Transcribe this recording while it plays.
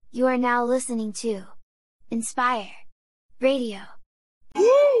You are now listening to Inspire Radio.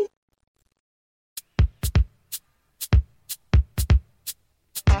 Woo!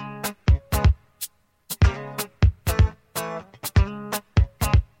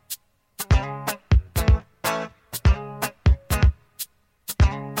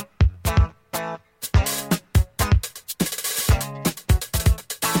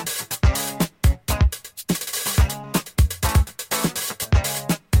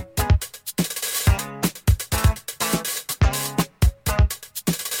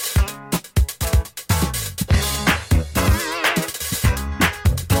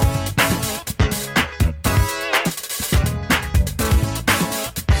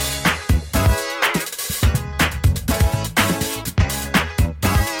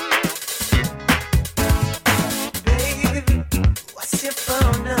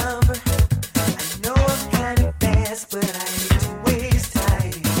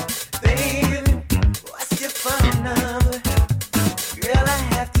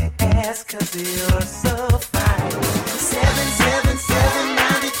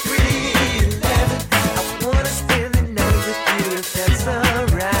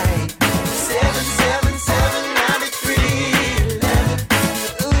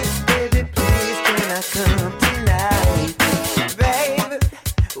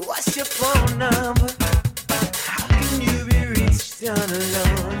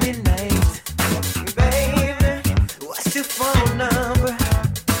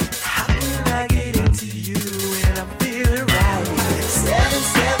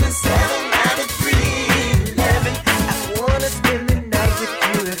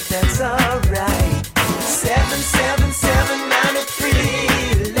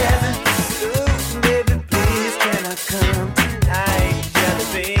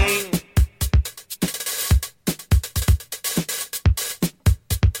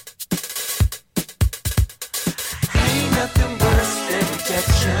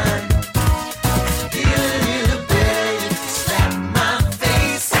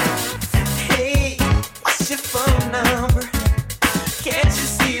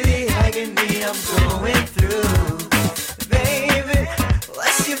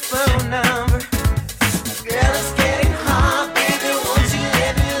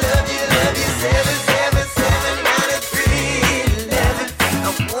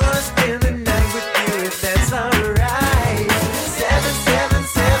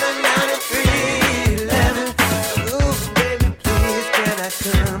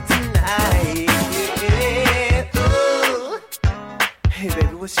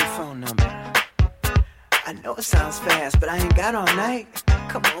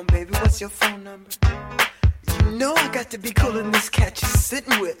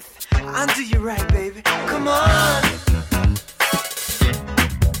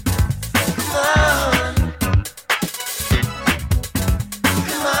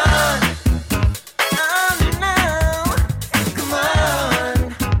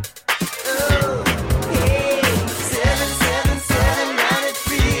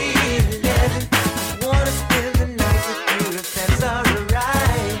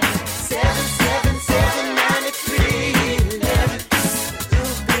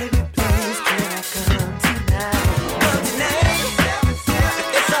 Tonight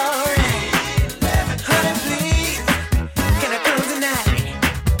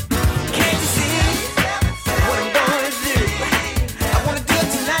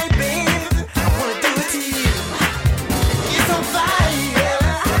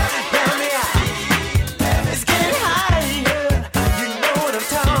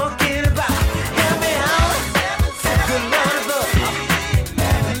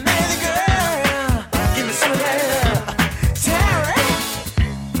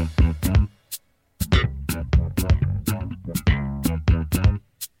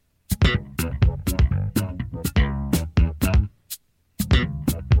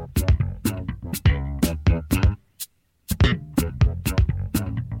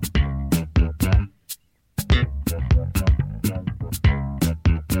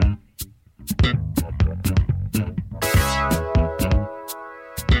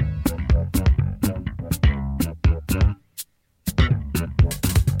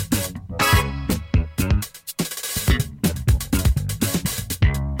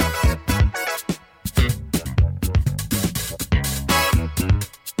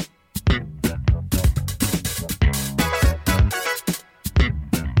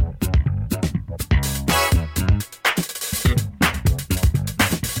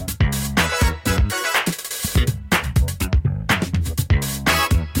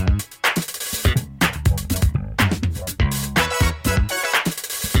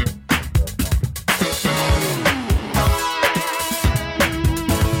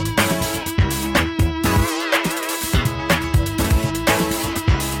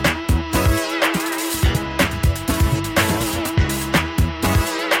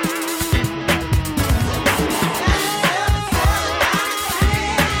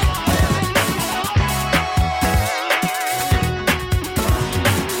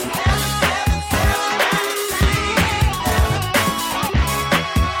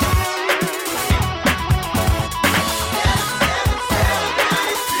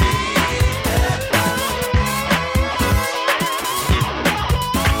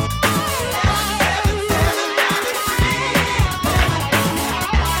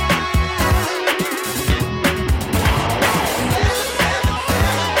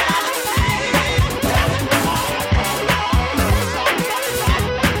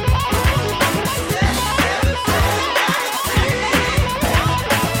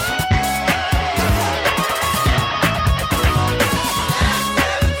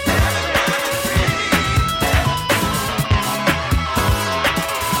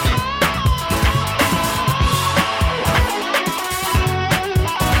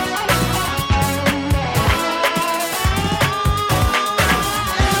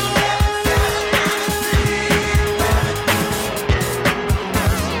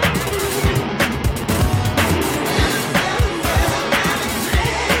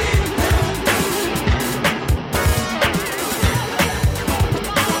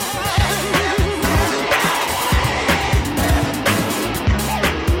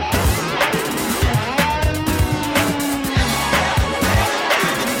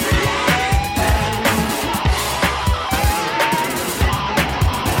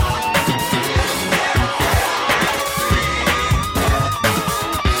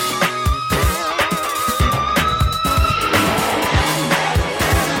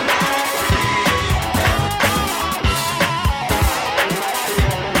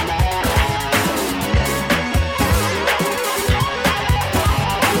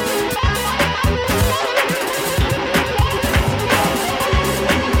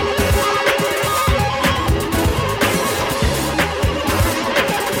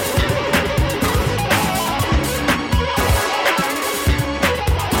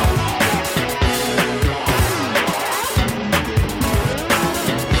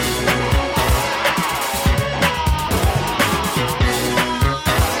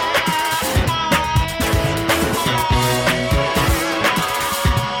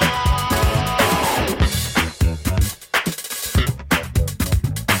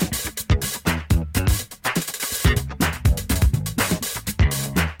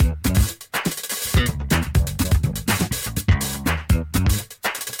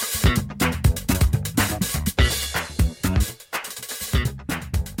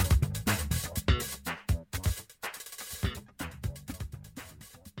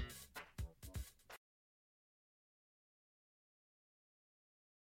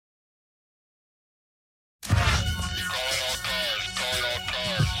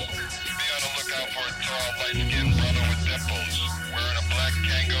light-skinned brother with dimples, wearing a black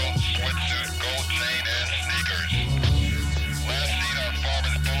Kango, sweatsuit, gold chain, and sneakers. Last seen on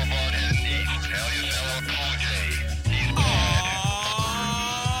Farmers Boulevard heading east. Alias LL Cool J. He's bad.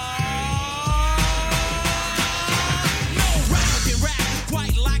 No rapper can rap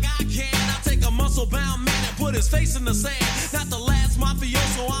quite like I can. I take a muscle-bound man and put his face in the sand. Not the last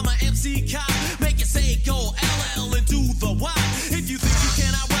mafioso, I'm a MC cop. Make it say go LL and do the Y. If you think you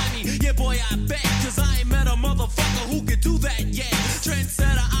cannot rhyme me, yeah boy I bet. Cause I ain't met a motherfucker who could do that yet.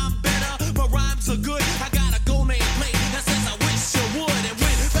 Trendsetter, I'm better, my rhymes are good. I got a go name plate that says I wish you would. And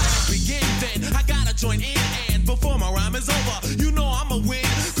when battle begin then, I gotta join in. And before my rhyme is over, you know I'ma win.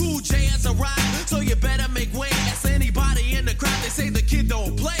 Cool J has arrived, so you better make way. Ask anybody in the crowd, they say the kid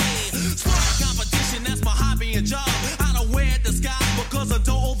don't play. Sport competition, that's my hobby and job. I don't wear disguise because I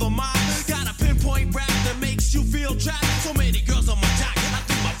don't over my. Got a pinpoint rap that makes you feel trapped. So many girls on my jock, I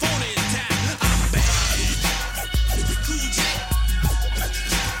think my phone is tapped. I'm bad. Cool J.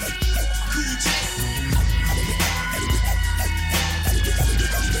 Cool J.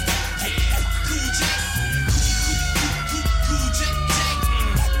 Yeah, Cool J. Cool J. Cool J.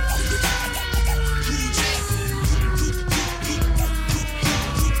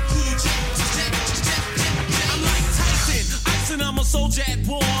 I'm like Tyson, icing, I'm a soldier at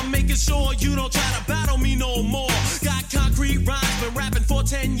war. I'm making sure you don't try to battle me no more. Got concrete rhymes, been rapping for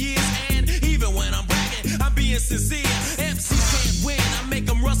 10 years. And even when I'm bragging, I'm being sincere. MCs can't win, I make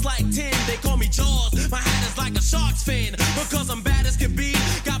them rust like tin. They call me Jaws, my hat is like a shark's fin. Because I'm bad as can be,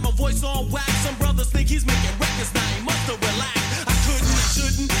 got my voice on wax. Some brothers think he's making records, now he must have relaxed. I couldn't, I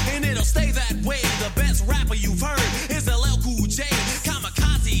shouldn't, and it'll stay that way. The best rapper you've heard is LL Cool J.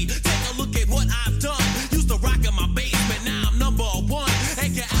 Kamikaze, take a look at what I've done. Used to rock in my basement, now I'm number one.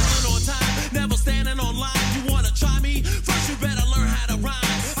 AK Allen on time, never standing on line. You wanna try me? First you better learn how to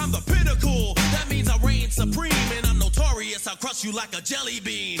rhyme. I'm the pinnacle, that means I reign supreme. And I'm notorious, I'll crush you like a jelly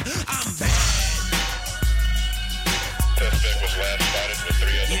bean. I'm bad. Suspect was last spotted with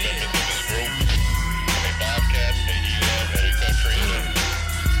 3 other members of his group. A Bobcat, a Elam, and a Katrina.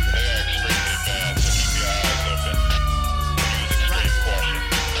 They are extremely bad, so keep your eyes open. Use extreme caution.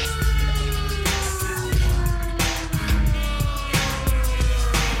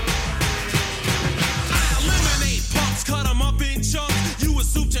 I eliminate punks, cut them up in chunks. You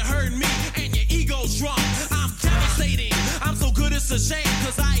assumed you heard me, and your ego's drunk. I'm devastating, I'm so good it's a shame.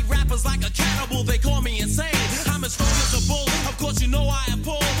 Cause I eat rappers like a cannibal, they call me insane. I'm as strong as a bull, of course you know I am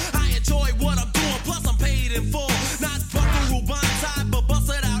full. I enjoy what I'm doing, plus I'm paid in full. Not buckaroo bonsai, but bust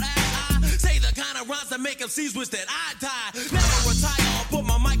it out as I say the kind of rhymes that make MCs wish that I die. Never retire or put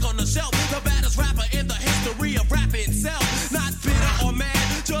my mic on the shelf. The baddest rapper in the history of rap itself. Not bitter or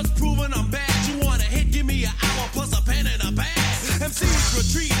mad, just proving I'm bad. You want a hit, give me an hour plus a pen and a pad. MCs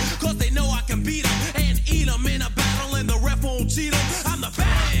retreat, cause they know I can beat them. And eat them in a battle and the ref won't cheat them. I'm the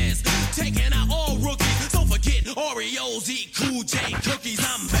baddest, taking out all rookies. Don't forget Oreos, eat Cool J cookies.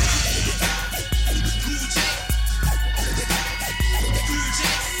 I'm bad. Cool J. Cool J.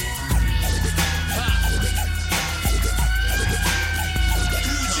 Ha.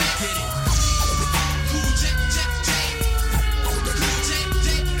 Cool J. Get it. Cool J. J. Cool J. J.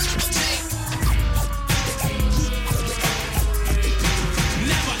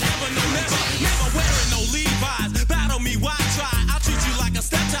 Never, ever, no, never wearing no Levi's. Battle me, why try? I'll treat you like a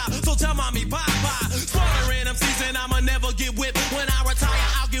stepchild, so tell mommy bye-bye. Slaughtering them season, I'ma never get whipped. When I retire,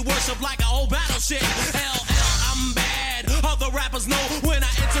 I'll get worshipped like a whole battleship. LL, I'm bad. Other rappers know when I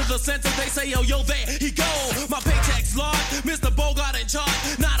enter the center, they say, yo, there he go. My paycheck's large, Mr. Bogart in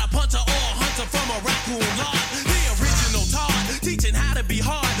charge. Not a puncher or a hunter from a raccoon lodge. The original Todd, teaching how to be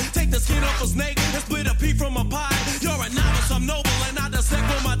hard. Take the skin off a snake and split a pea from a pie. You're a novice, I'm noble, and I dissect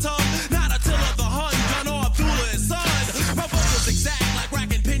with my tongue. Not Attila the Hun, gun or Abdullah his son. My vocals exact like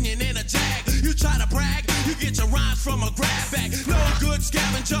racking pinion in a jag. You try to brag, you get your rhymes from a grab bag. No good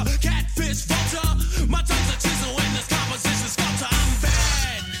scavenger, catfish vulture. My tongue's a chisel in this composition sculpture. I'm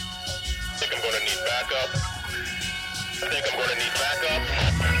bad. Think I'm gonna need backup? Think I'm gonna need backup?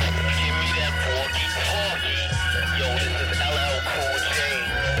 Give me that porky porky. Yo, this is LL Cool J.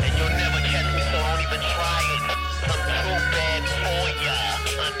 And you'll never catch me, so don't even try it. I'm too bad for ya.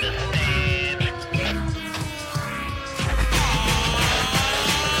 Understand?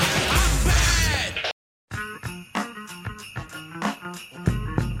 I'm bad.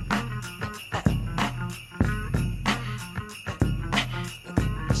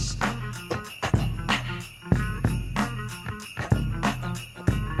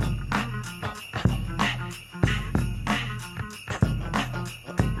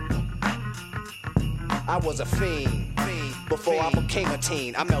 I was a fiend. Before I became a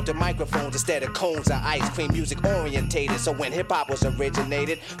teen, I melted microphones instead of cones of ice cream. Music orientated, so when hip-hop was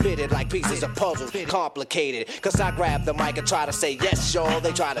originated, fitted like pieces of puzzles, complicated. Cause I grab the mic and try to say yes, y'all.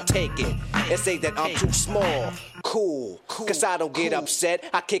 They try to take it and say that I'm too small. Cool, cause I don't get upset.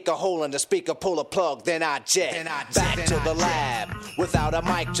 I kick a hole in the speaker, pull a plug, then I jet back to the lab without a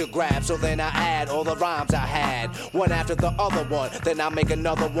mic to grab. So then I add all the rhymes I had, one after the other one. Then I make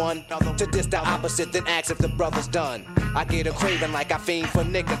another one to diss the opposite, then ask if the brother's done. I get a craving like I fiend for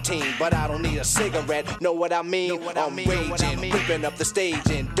nicotine, but I don't need a cigarette. Know what I mean? I'm raging, ripping up the stage,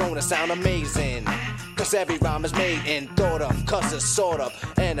 and don't it sound amazing? Cause every rhyme is made and thought of, cause it's sort of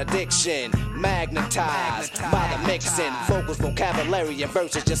an addiction, magnetized by the mixing. Vocals, vocabulary, and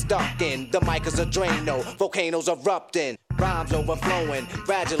verses just stuck in. The mic is a Drano, volcanoes erupting, rhymes overflowing,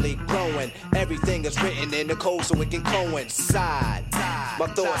 gradually growing. Everything is written in the code so it can coincide. My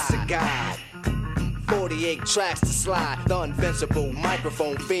thoughts are God. 48 tracks to slide, the invincible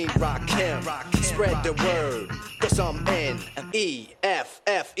microphone fiend rock him. Spread the word, cause I'm N-E-F-F-E-C-T,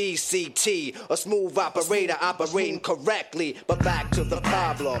 a smooth operator operating correctly. But back to the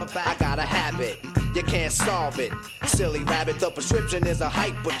problem, I got a habit, you can't solve it. Silly rabbit, the prescription is a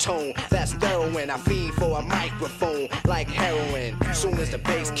hypertone. That's heroin, I fiend for a microphone like heroin. Soon as the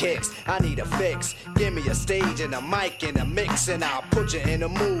bass kicks, I need a fix. Give me a stage and a mic and a mix, and I'll put you in a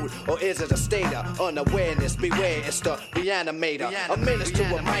mood. Or is it a state of unawareness? Beware, it's the reanimator. A menace to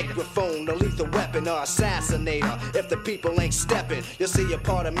a microphone, a lethal weapon or assassinator. If the people ain't stepping, you'll see a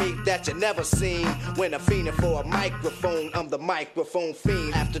part of me that you never seen. When I'm fiending for a microphone, I'm the microphone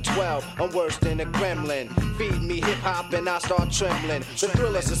fiend. After 12, I'm worse than a gremlin. Feed me hip-hop and I start trembling. The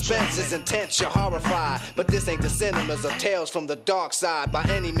thrill of suspense is intense, you're horrified. But this ain't the cinemas of tales from the dark side. By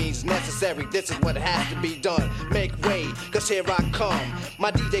any means necessary, this is what has to be done. Make way, cause here I come.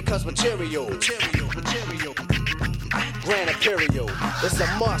 My DJ cuts material. Grand Imperial, it's a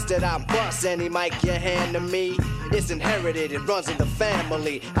must that I bust any mic you hand to me. It's inherited, it runs in the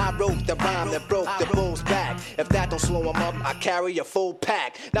family. I wrote the rhyme that broke the bull's back. If that don't slow him up, I carry a full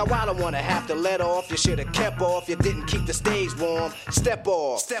pack. Now I don't wanna have to let off. You should've kept off, you didn't keep the stage warm. Step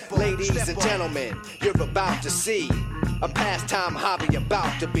off, ladies and gentlemen, you're about to see a pastime hobby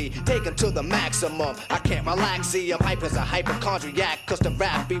about to be taken to the maximum. I can't relax, see I'm hype as a hypochondriac, cause the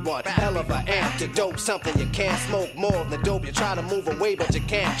rap be one hell of an antidote. Something you can't smoke more than dope. You try to move away but you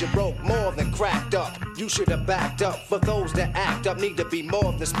can't, you broke more than cracked up. You should have backed up. For those that act up need to be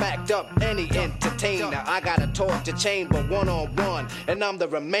more than smacked up. Any entertainer, I got a torch to chamber one-on-one, and I'm the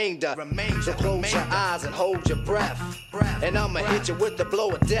remainder. So close your eyes and hold your breath, and I'ma hit you with the blow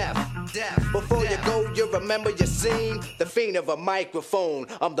of death. Before you go, you remember your scene. The fiend of a microphone,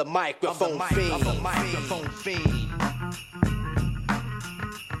 I'm the microphone fiend. The microphone fiend.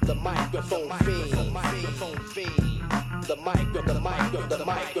 The microphone fiend. The microphone fiend. The microphone fiend. The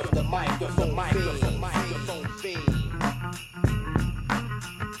microphone fiend. The microphone fiend. The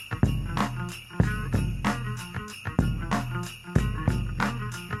microphone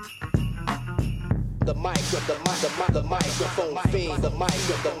fiend. The microphone fiend. The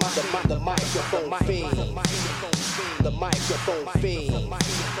microphone fiend. The microphone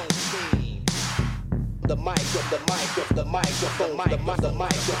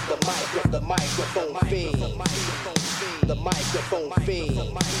fiend. The microphone fiend. The microphone fiend. The microphone fiend.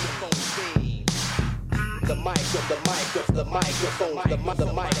 The microphone fiend. The microphone fiend.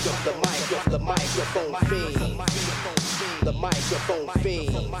 The microphone fiend. The microphone fiend. The microphone fiend. The microphone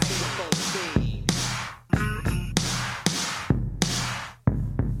fiend.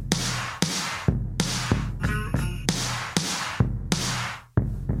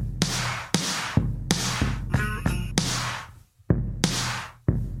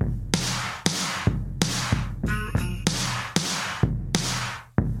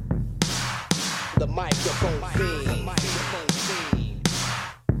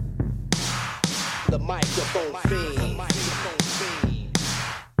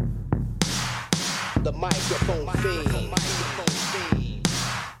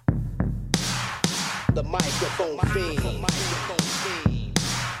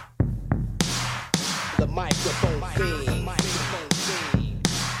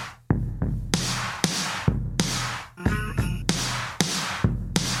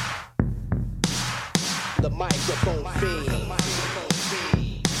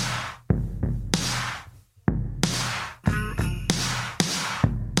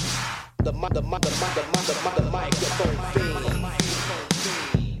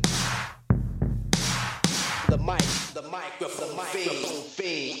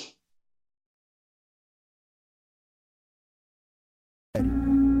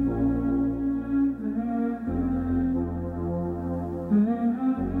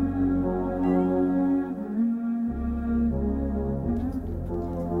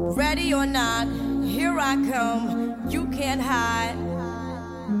 Ready or not, here I come. You can't hide.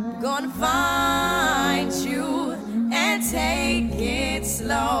 Gonna find you and take it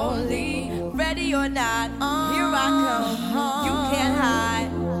slowly. Ready or not, here I come. You can't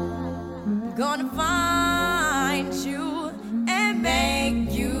hide. Gonna find you and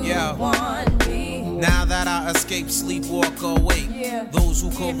make you want me. Now that I escape, sleep, walk, awake. Those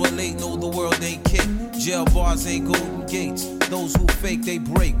who correlate know the world ain't kick. Jail bars ain't golden gates. Those who fake, they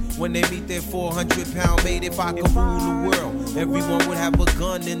break. When they meet their 400-pound mate, if I could rule the world, everyone would have a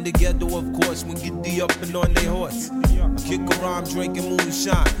gun in the ghetto, of course, when get the up and on their horse. I kick around drinking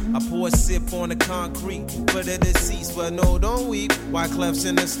moonshine. I pour a sip on the concrete for the deceased, but no, don't weep. Wyclef's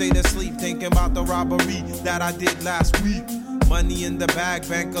in a state of sleep, thinking about the robbery that I did last week. Money in the bag,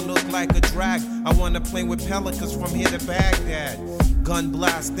 banker look like a drag. I wanna play with pelicans from here to Baghdad. Gun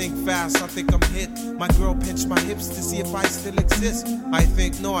blast, think fast, I think I'm hit. My girl pinched my hips to see if I still exist. I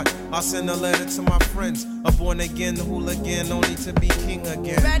think not, I'll send a letter to my friends. A born again hooligan, only to be king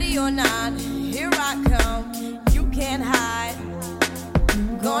again. Ready or not, here I come. You can't hide.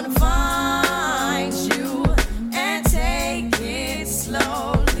 Gonna find you and take it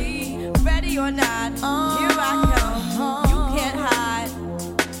slowly. Ready or not, here I come. You can't hide.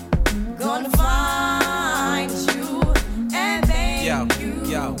 Gonna find you and make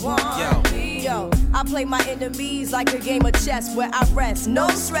you want me. Yo, I play my enemies like a game of chess where I rest. No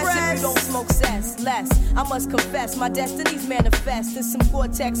stress if you don't smoke cess. Less, I must confess, my destinies manifest. In some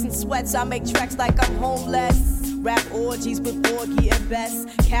Cortex and sweats, I make tracks like I'm homeless. Rap orgies with Borgie and Best.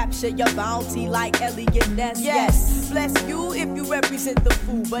 Capture your bounty like Elliot Ness. Yes, bless you if you represent the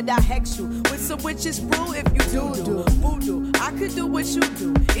fool, but I hex you with some witches brew if you do voodoo. I could do what you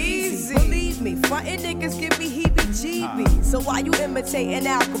do, easy. Believe me, frontin' niggas give me heebie-jeebies. So why you imitating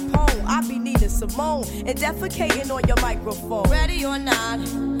Al Capone? I be needing Simone and defecating on your microphone. Ready or not,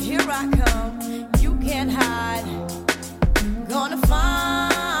 here I come. You can't hide. Gonna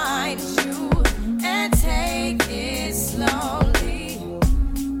find you and take it slowly.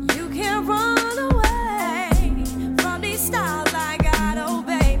 You can't run away from these styles I got, oh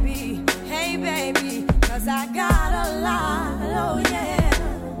baby. Hey baby, 'cause I got a lot, oh yeah.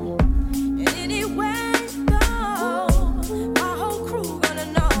 And anywhere you go, my whole crew gonna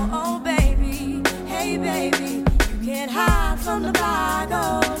know, oh baby. Hey baby, you can't hide from the block,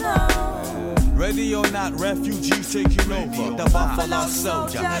 oh no. Ready or not, refugees taking over. The Buffalo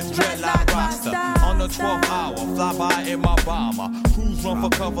Soldier, dreadlock roster. On the 12th hour, fly by in my bomber. Crews run for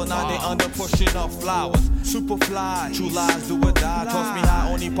cover, now they under pushing up flowers. Super fly, true lies do or die. Toss me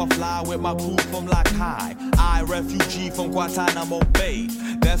high, only puff fly with my crew from like high. I, refugee from Guantanamo Bay.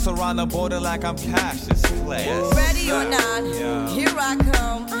 Dance around the border like I'm Cassius Clay. Ready or not, here I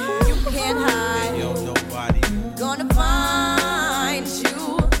come. You can't hide. Yo, nobody. Gonna find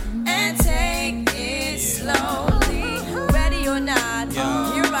you and take it slowly. Ready or not,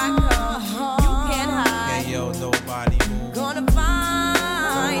 here I come. You can't hide. Hey, yo, nobody move. Gonna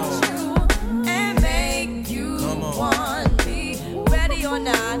find you and make you want me. Ready or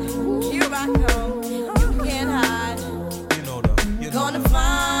not, here I come. You can't hide. Gonna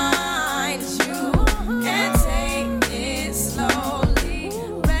find you and take it slowly.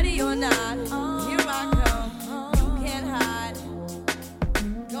 Ready or not, here I come. You can't hide.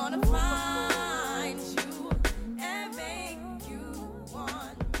 Gonna find you and make you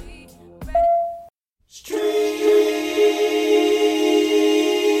want me.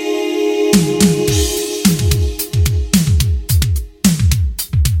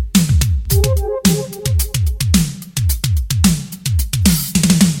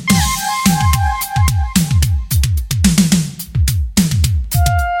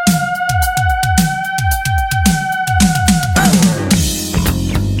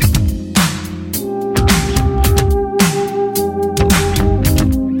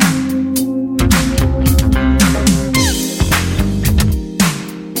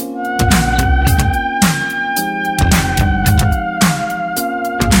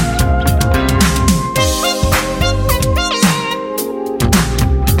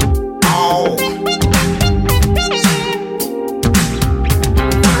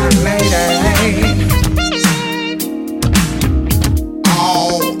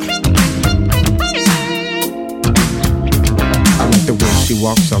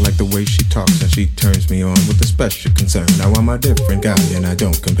 walks, I like the way she talks, and she turns me on with a special concern. Now I'm a different guy, and I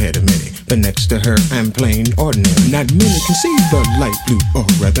don't compare to many, but next to her, I'm plain ordinary. Not many can see the light blue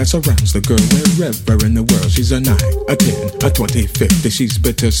aura that surrounds the girl wherever in the world. She's a 9, a 10, a 20, 50. She's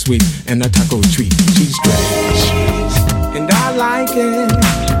bittersweet and a taco treat. She's strange, and I like it.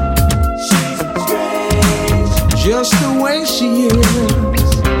 She's strange, just the way she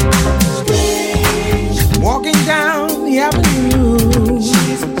is. Walking down the avenue,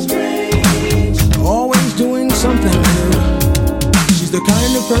 always doing something new. She's the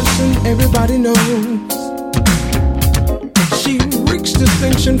kind of person everybody knows. She reeks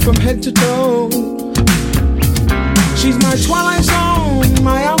distinction from head to toe. She's my Twilight Zone,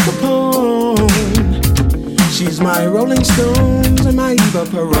 my Al Capone. She's my Rolling Stones and my Eva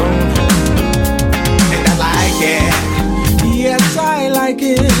Peron. And I like it. Yes, I like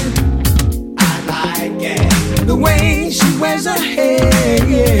it. The way she wears her hair,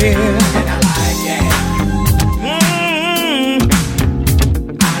 yeah. And I like it.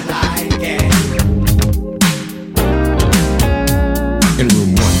 I like it. In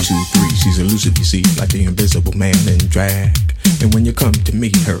room 123, she's elusive, you see, like the invisible man in drag. And when you come to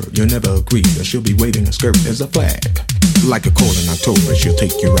meet her, you'll never agree, or she'll be waving her skirt as a flag. Like a cold in October, she'll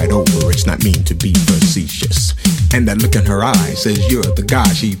take you right over. It's not mean to be facetious. And that look in her eye says you're the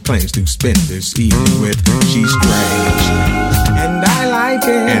guy she plans to spend this evening with. She's strange, and I like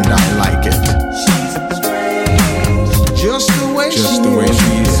it. And I like it. She's strange, just the way she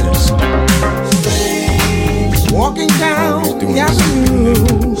is. Strange. Walking down the avenue.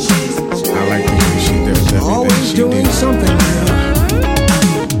 I like the way she does everything. Always doing something new.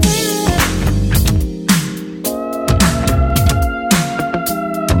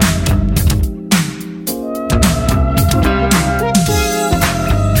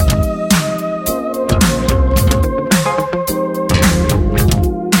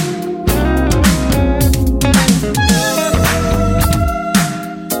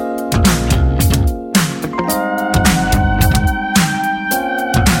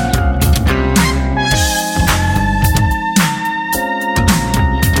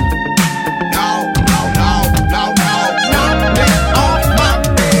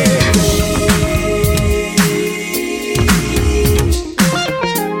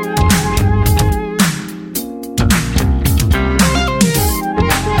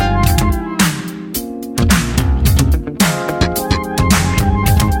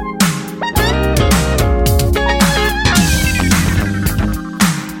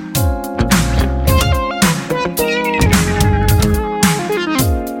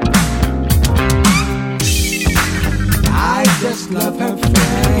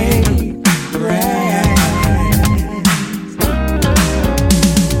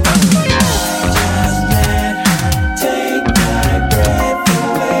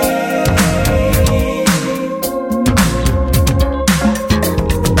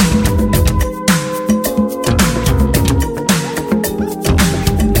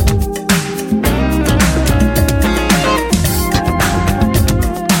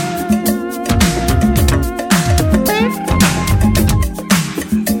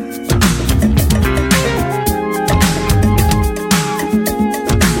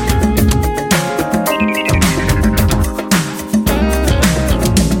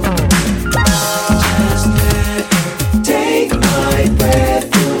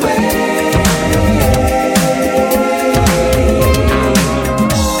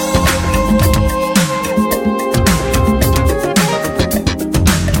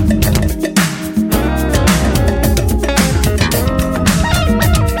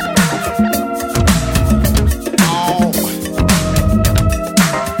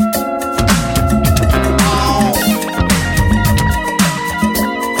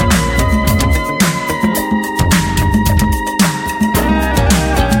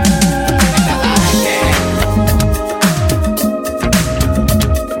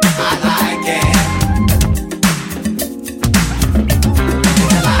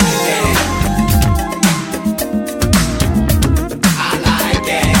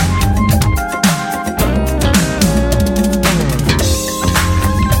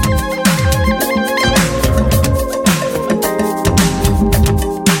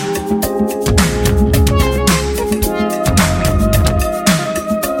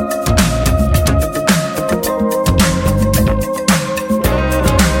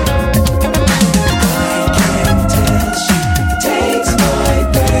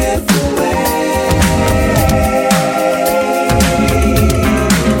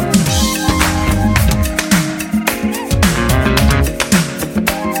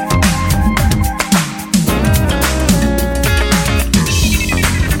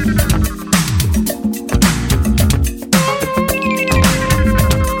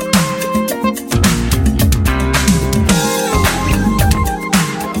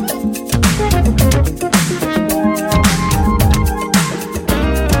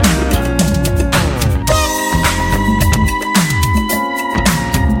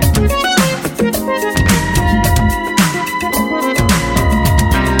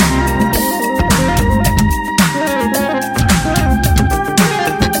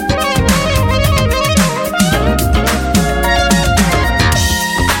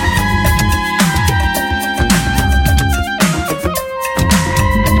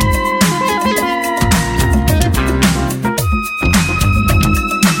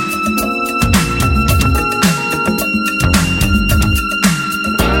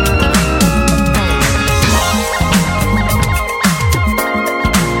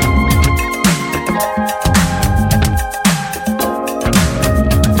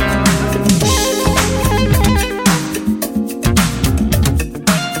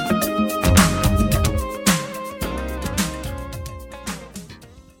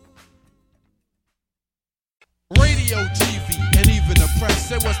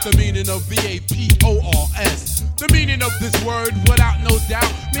 meaning of VAPORS. The meaning of this word, without no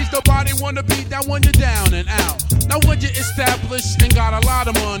doubt, means nobody wanna be down when you're down and out. Now when you're established and got a lot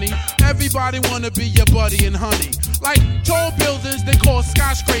of money, everybody wanna be your buddy and honey. Like tall buildings they call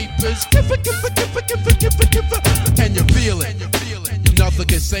skyscrapers. And you feel it. Nothing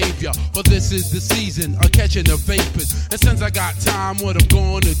can save ya, but this is the season of catching the vapors. And since I got time, what I'm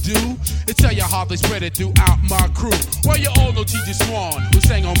gonna do is tell you how they spread it throughout my crew. Well, you all know T.J. Swan, who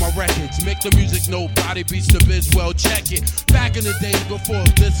sang on my records. Make the music nobody beats the biz, well check it. Back in the days before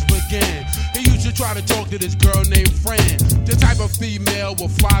this began, he used to try to talk to this girl named Fran. The type of female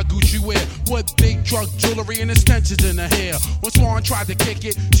with fly Gucci wear, with big truck jewelry and extensions in her hair. When Swan tried to kick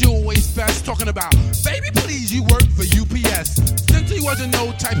it, she always fast, talking about, baby please, you work for UPS. Since he wasn't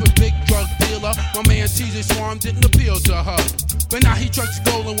no type of big drug dealer, my man T.J. Swan didn't appeal to her. But now he trucks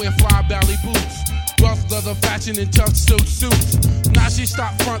gold and wear fly belly boots, rough leather fashion and tough silk suits. Now she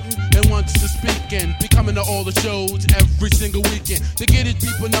stopped fronting and wants to speak and be coming to all the shows every single weekend. To get his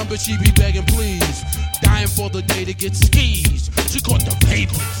people number, she be begging please, dying for the day to get skis. She caught the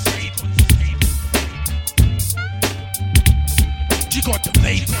vapors. She caught the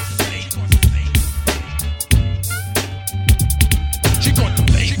vapors. She caught the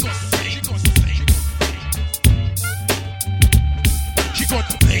vapors. She caught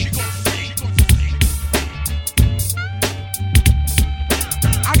the vapors.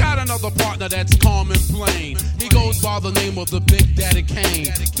 I got another partner that's calm and plain. He goes by the name of the Big Daddy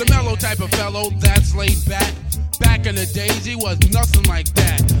Kane. The mellow type of fellow that's laid back. Back in the days, he was nothing like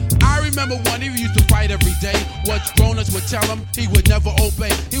that. I remember when he used to fight every day. What grown-ups would tell him, he would never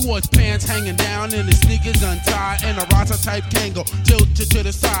obey. He wore his pants hanging down and his sneakers untied, and a Rasta-type Kango tilted to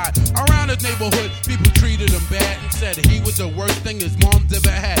the side. Around his neighborhood, people treated him bad and said he was the worst thing his mom's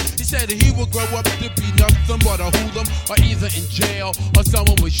ever had. He said he would grow up to be nothing but a hoodlum, or either in jail or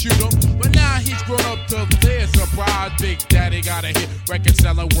someone would shoot him. But now he's grown up to their surprise. Big Daddy got a hit record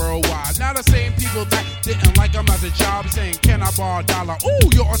selling worldwide. Now the same people that didn't like him as a job saying, can I borrow a dollar? Ooh,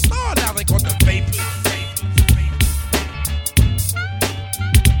 you're a star now. They caught the vapors.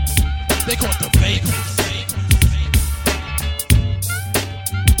 They caught the vapors.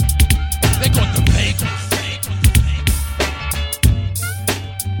 They caught the vapors.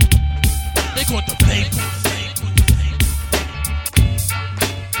 They caught the vapors.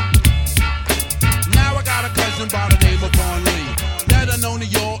 Now I got a cousin by the name of Von Lee, better known to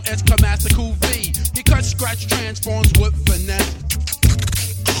y'all as Master Cool V. He cuts, scratch, transforms with finesse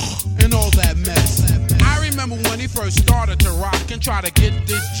and all that mess. I remember when he first started to rock and try to get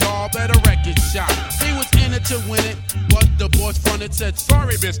this job at a record shop. He was in it to win it, but the boss fronted said,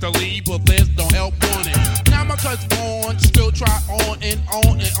 sorry Mr. Lee, but there's no help on it. Now my cousin Vaughn still try on and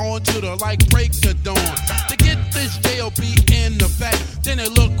on and on to the like break the dawn to get this J.O.B. in effect. Then they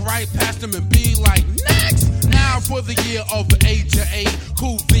look right past him and be like, next! Now for the year of the age of 8,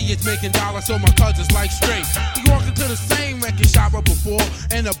 Cool V is making dollars, so my cousin's like straight. He walked into the same record shop up before,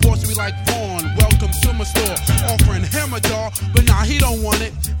 and the boss be like, Vaughn, welcome to my store, offering him a jar, but nah, he don't want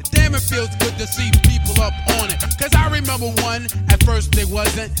it. Damn, it feels good to see people up on it. Cause I remember one, at first they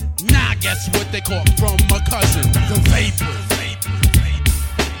wasn't. Nah, guess what they caught from my cousin? The vapors.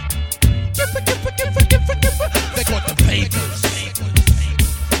 They caught the vapors.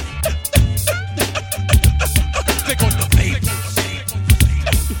 They caught the vapors.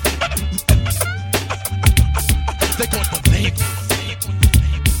 They caught the vapors.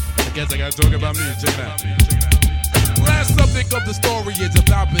 I guess I gotta talk about me. Check it out. Last subject of the story is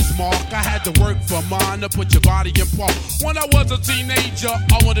about Bismarck. I had to work for mine to put your body in park. When I was a teenager,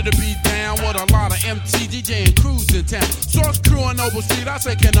 I wanted to be down with a lot of MT, DJ, and crews in town. Source crew on Noble Street, I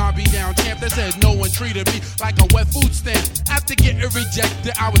said, can I be down, champ? They said no one treated me like a wet food stamp. After getting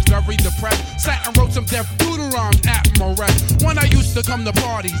rejected, I was very depressed. Sat and wrote some deaf doodle rhymes at my rest. When I used to come to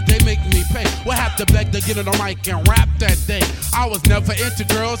parties, they make me pay. Would have to beg to get on the mic and rap that day. I was never into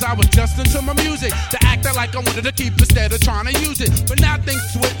girls, I was just into my music. To act like I wanted to keep instead of trying to use it. But now things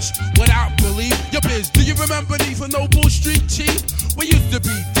switch without belief. Yo, biz, do you remember these for Noble Street, chief? We used to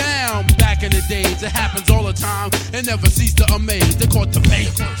be down back in the days. It happens all the time and never cease to amaze. They caught the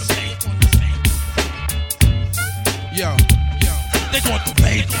vapors. Yo, they caught the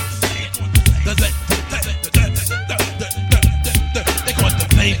vapors. They caught the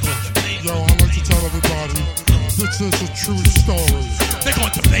vapors. Yo, I like to tell everybody, this is a true story. They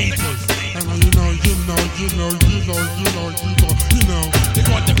caught the vapors. And you know. They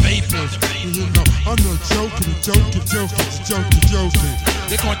caught the vapors. You know, I'm not joking.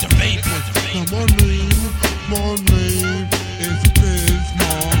 They caught the vapors. Now my name is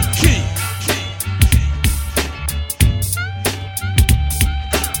Bismarck.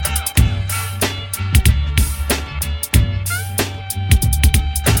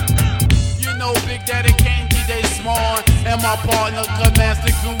 dedicating DJ Small and my partner,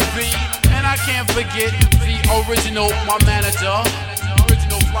 Master Groovy. And I can't forget the original, my manager,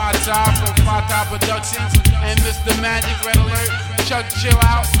 original Fly Top from Fly Top Productions, and Mr. Magic, Red Alert, Chuck Chill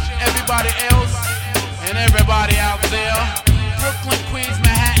Out, everybody else, and everybody out there. Brooklyn, Queens,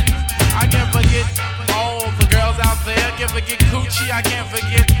 Manhattan. I can't forget all the girls out there. I can't forget Coochie. I can't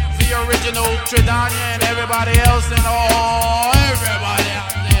forget the original Tridania and everybody else, and all everybody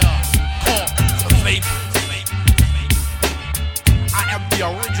out there. Call the Vapors. I am the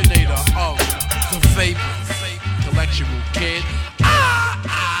originator of the Vapors. Collectible kid.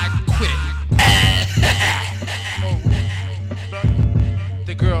 I quit.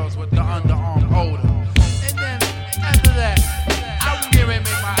 The girls with the underarm odor. And then after that, I will get ready to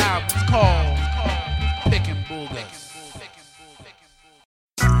make my album. It's called Pickin' Boogers.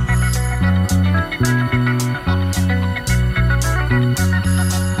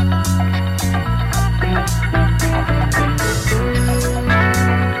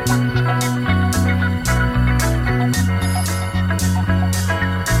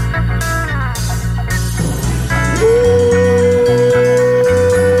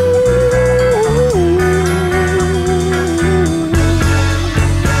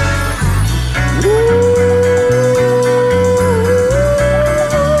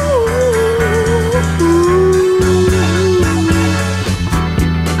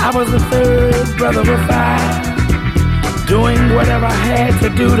 Brother was fine, doing whatever I had to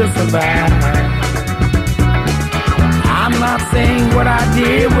do to survive. I'm not saying what I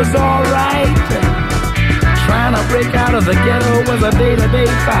did was alright. Trying to break out of the ghetto was a day-to-day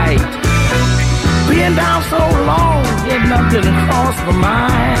fight. Being down so long, getting up didn't cross my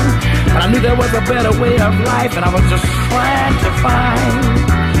mind. But I knew there was a better way of life, and I was just trying to find.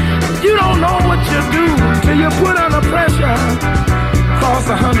 You don't know what you do till you put under pressure. Across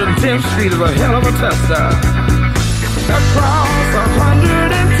 110th Street is a hell of a tester. Across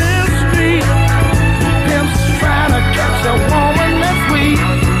 110th Street, pimps trying to catch a woman that's weak.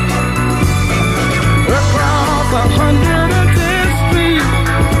 Across 110th Street,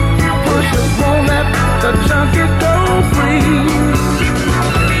 pushers won't let the junkie go free.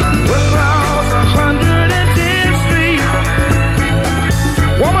 Across 110th Street,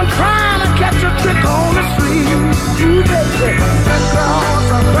 woman trying to catch a trick on the street. You baby. Across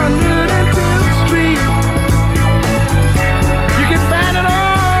 110th Street, you can find it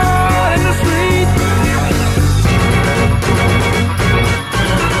all in the street.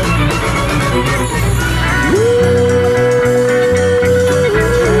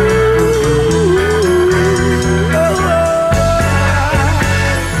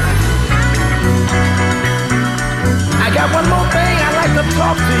 I got one more thing I'd like to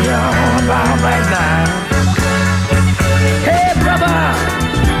talk to y'all about right now.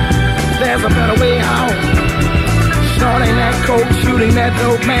 There's a better way out. Snorting that coke, shooting that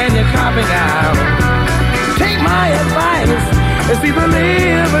dope, man, you're copping out. Take my advice, it's either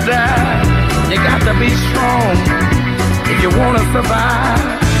live or die. You got to be strong if you want to survive.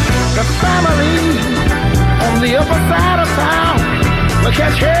 The family on the upper side of town will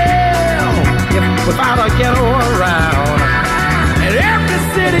catch hell without a ghetto around. In every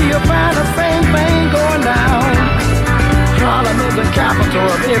city you'll find the same thing going down. Harlem is the capital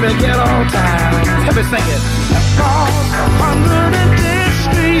of every ghetto town. Let me sing it. Across 110th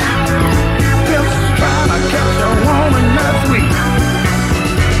Street, pimps trying to catch a woman that's weak.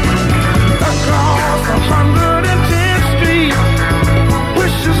 Across 110th Street,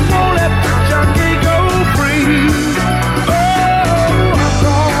 wishes won't let the junkie go free. Oh,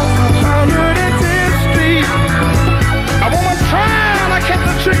 across 110th Street, a woman trying to catch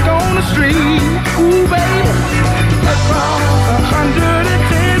a trick on the street. Ooh, baby. Across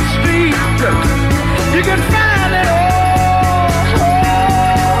 110th Street, you can find it all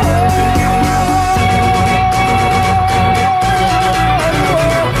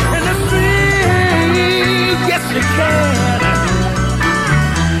in the street. Yes, you can.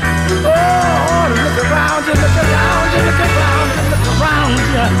 Oh, look around you, look around you, look around you, look around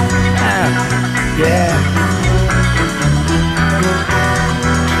you. Yeah.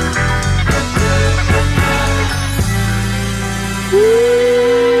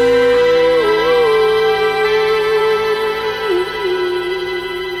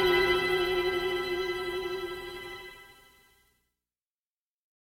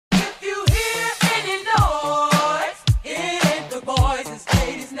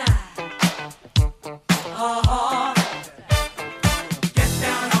 Get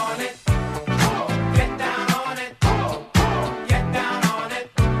down on it.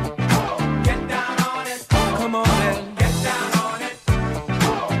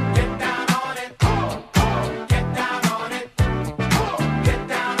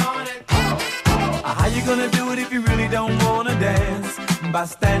 by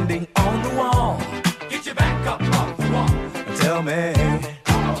standing on the wall. Get your back up off the wall. Tell me,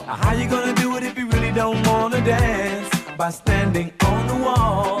 how you gonna do it if you really don't wanna dance? By standing on the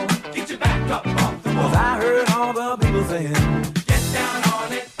wall. Get your back up off the wall. 'Cause I heard all the people saying, Get down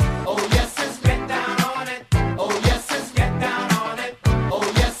on it. Oh yes, it's get down on it. Oh yes, it's get down on it.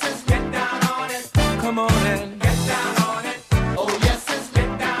 Oh yes, it's get down on it. come on and Get down on it. Oh yes, it's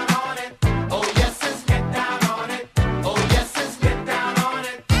get down on it. Oh yes, it's get down on it. Oh yes, it's get down on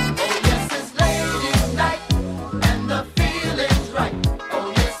it. Oh yes, it's ladies' night and the feeling's right.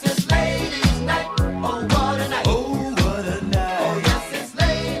 Oh yes, it's ladies' night. Oh what a night. oh, what a night. Oh yes, it's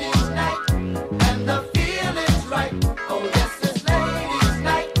ladies' night and the feeling's right. Oh yes, it's ladies'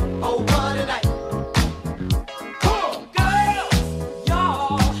 night. Oh what a night. Girls,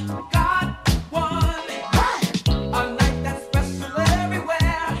 y'all got one a night that's special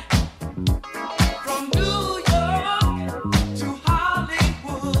everywhere. From New York to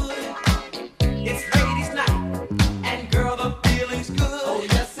Hollywood, it's ladies' night, and girl, the feeling's good. Oh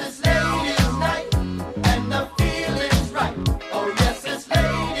yes, it's ladies' night and the feeling's right. Oh yes, it's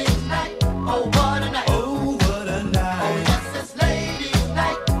ladies' night. Oh what a night. Oh, what a Oh night. yes, it's ladies'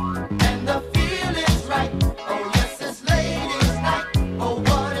 night and the feeling's right. Oh yes, it's ladies' night. Oh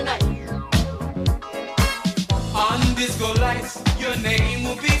what a night. On disco lights, your name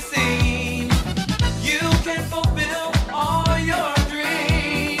will be seen. You can fulfill all your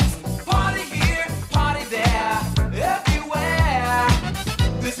dreams. Party here, party there, everywhere.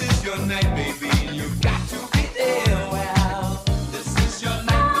 This is your night, baby. You've got to be there. Well, this is your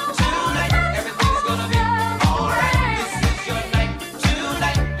night. Tonight, everything's gonna be alright. This is your night.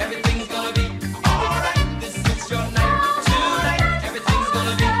 Tonight, everything's gonna be alright. This is your night. Tonight, everything's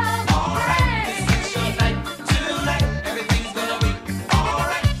gonna be alright. This is your night. Tonight, everything's gonna be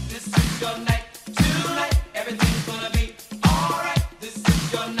alright. This is your night. Tonight, everything's gonna be alright. This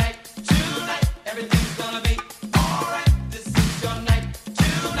is your night. Tonight, everything's gonna be alright. This is your night.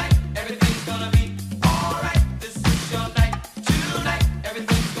 Tonight, everything's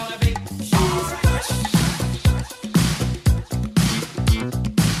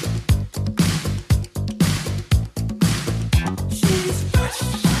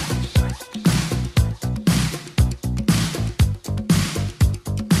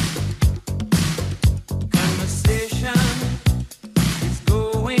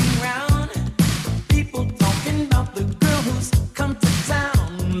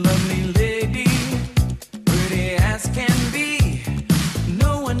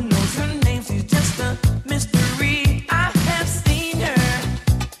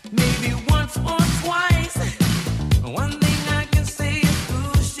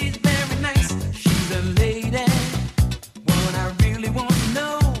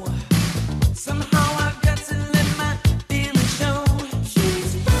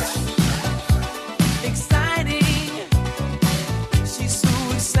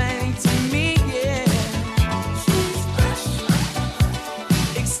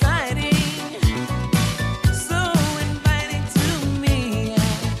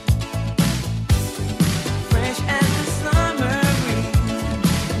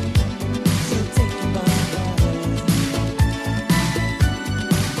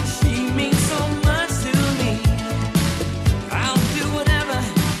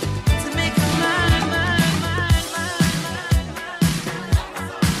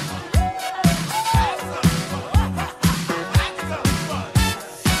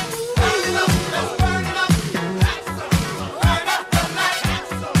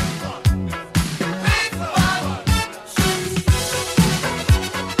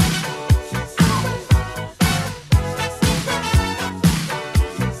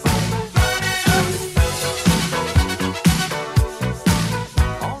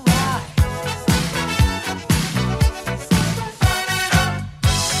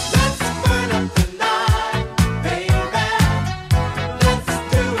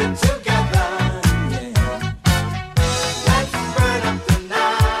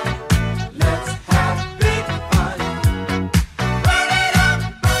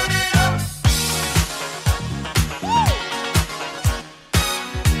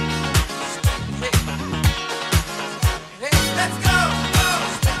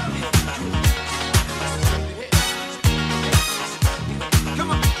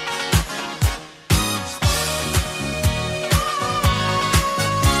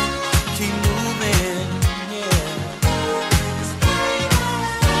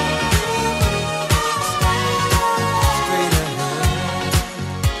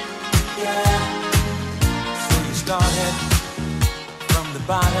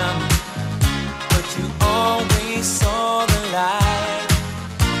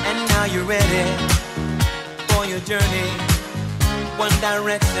ready for your journey. One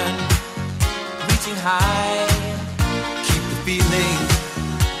direction, reaching high. Keep the feeling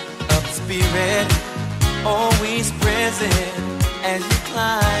of the spirit always present as you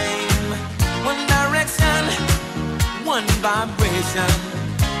climb. One direction, one vibration.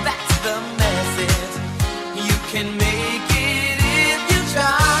 That's the message. You can make it if you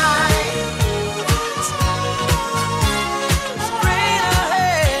try. Straight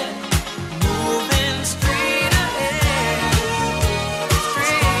ahead, moving straight ahead,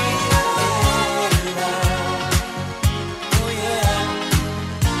 straight ahead. Oh yeah,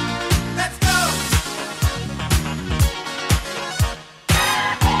 let's go.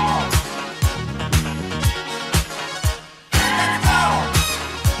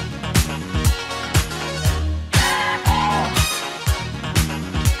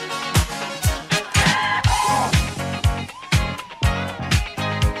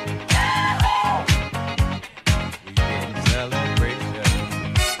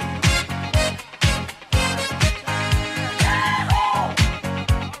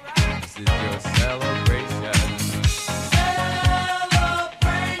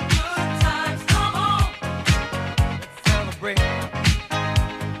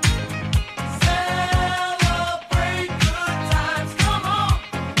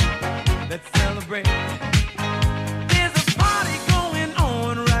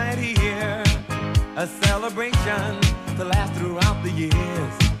 A celebration to last throughout the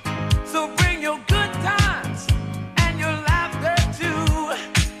years. So bring your good times and your laughter too.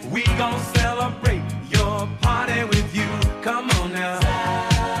 We gon' celebrate your party with you. Come on now.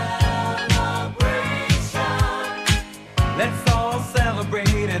 Celebration. Let's all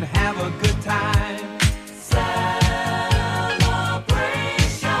celebrate and have a good time. Celebration.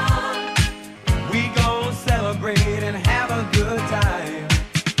 We gon' celebrate and have a good time.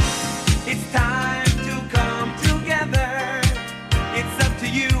 It's time. It's up to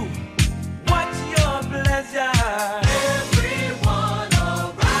you. What's your pleasure? Everyone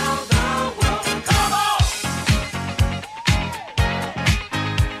around the world, come on!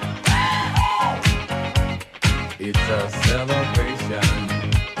 It's a celebration.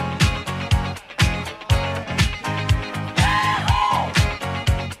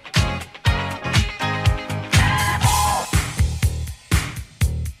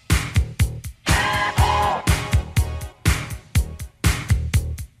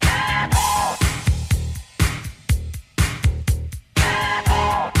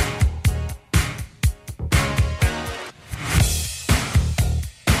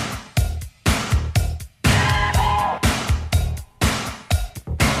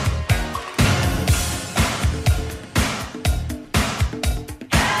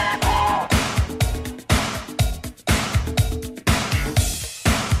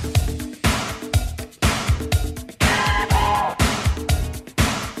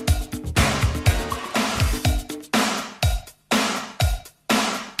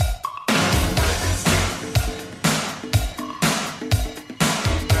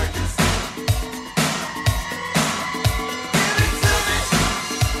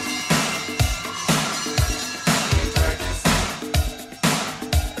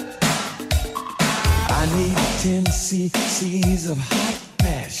 cc's of hot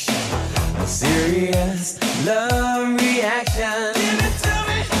passion, a serious love reaction. Give it to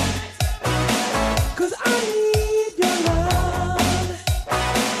me, 'cause I need your love.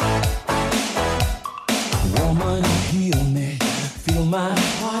 Woman, heal me, feel my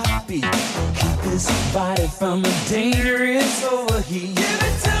heartbeat, keep this body from a dangerous overheat. Give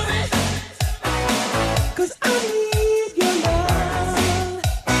it to me, 'cause I need your love.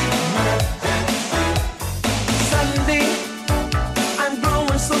 Sunday, I'm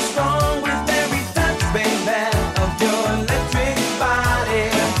growing so strong with every touch, baby, of your electric body.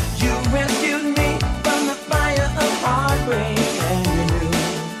 You rescued me from the fire of heartbreak, and you knew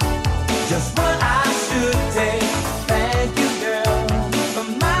just what I should take. Thank you, girl, for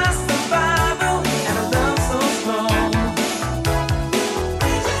my survival and a love so strong.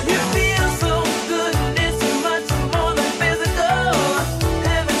 You feel so good, and it's much more than physical.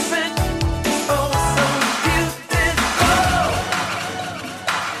 Heaven sent, oh so beautiful.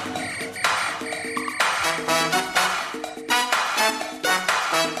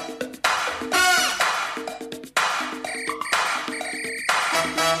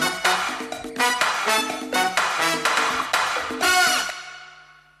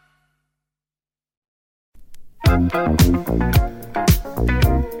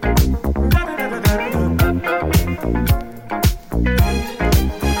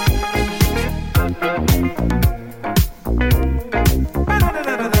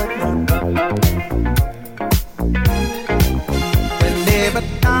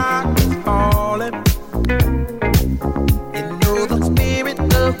 Whenever dark is falling, you know the spirit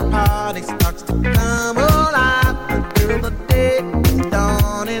of the party starts to come alive until the day is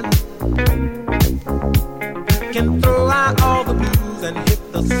dawning. We can throw out all the blues and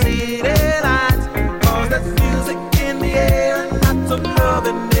hit the city lights, 'cause there's music in the air and lots of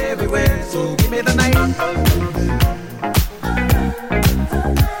loving everywhere. So give me the night.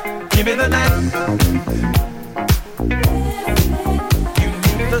 Give me the night. You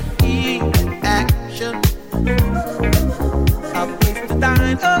need the heat, action, a place to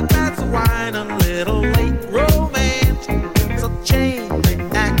dine, a glass of wine, a little late romance. So change the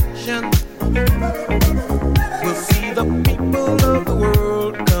action. We'll see the people of the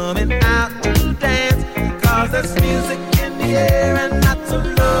world coming out to dance, 'cause there's music in the air and lots of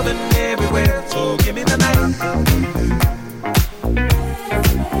loving everywhere. So give me the night.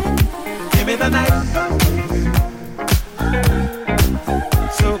 Give me the night.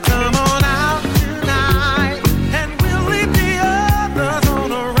 So come on out tonight, and we'll leave the others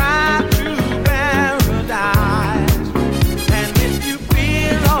on a ride through paradise. And if you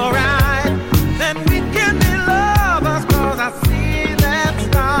feel alright, then we can be lovers, 'cause I see that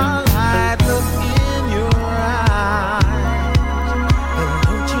starlight look in your eyes. And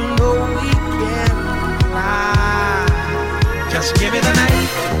don't you know we can fly? Just give me the night.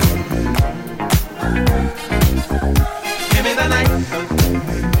 Give me the night.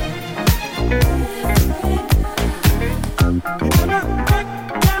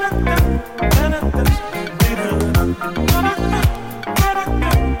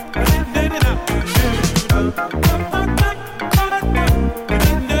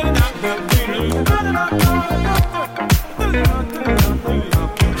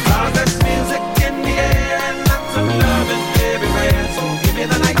 Cause there's music in the air and lots of loving everywhere. So give me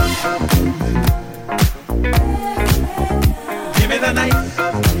the night. Give me the night.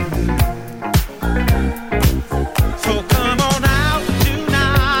 So come on out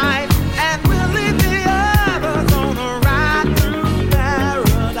tonight, and we'll leave the others on a ride through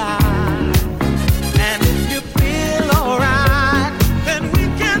paradise. And if you feel alright, then we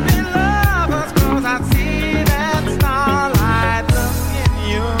can be lovers, 'cause I see that starlight look in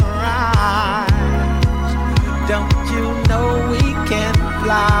your eyes. Don't you know we can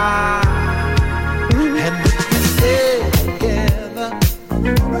fly? And if we stay together,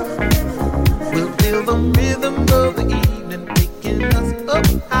 we'll feel the rhythm of the evening picking us up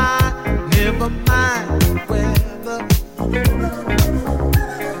high. Never mind the weather,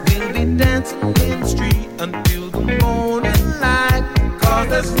 we'll be dancing in the street until the morning light. 'Cause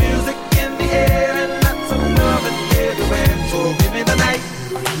there's music in the air and lots of loving everywhere. So give me the night.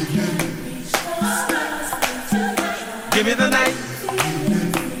 Give me the night.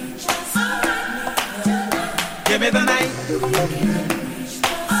 Give me the night.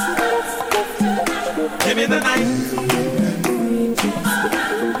 Give me the night.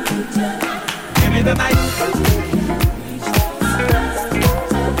 Give me the night.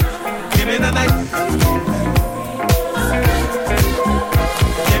 Give me the night.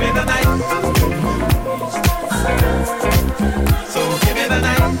 Give me the night. So give me the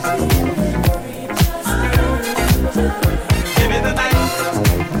night. Give me the night.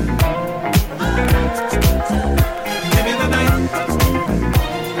 Give me the night.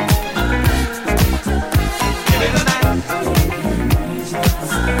 Give me the night.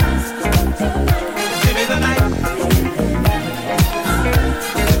 Give me the night.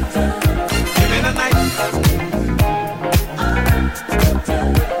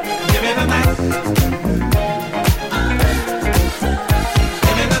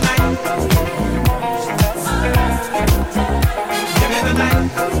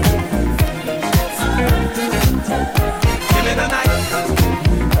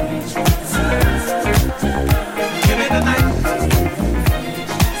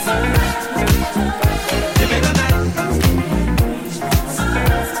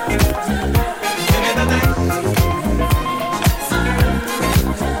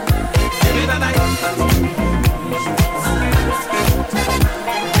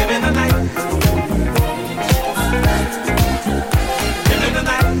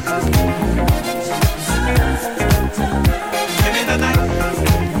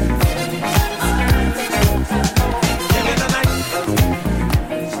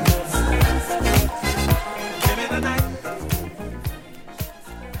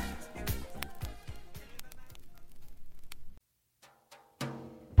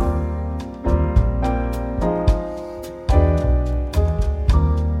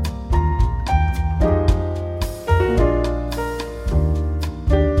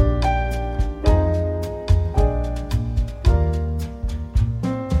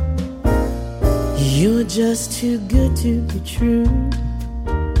 You're just too good to be true.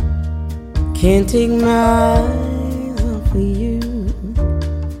 Can't take my eyes off of you.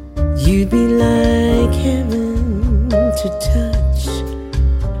 You'd be like heaven to touch.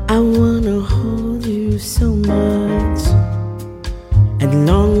 I wanna hold you so much. At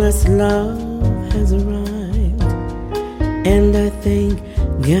long last love has arrived, and I thank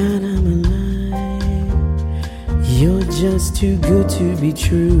God I'm alive. You're just too good to be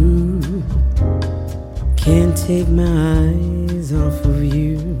true. Can't take my eyes off of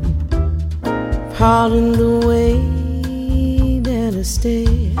you. Pardon the way that I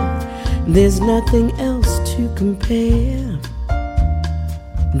stare. There's nothing else to compare.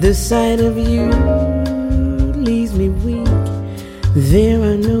 The sight of you leaves me weak. There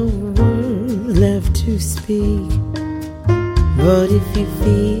are no words left to speak. But if you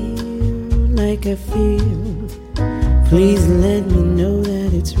feel like I feel, please let me know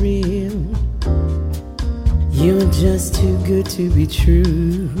that it's real. You're just too good to be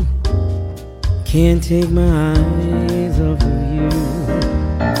true. Can't take my eyes off of you.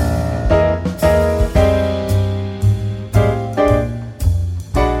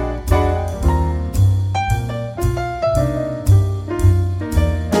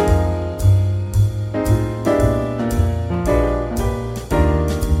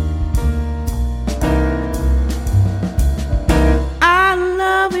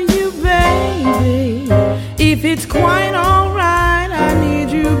 If it's quite alright, I need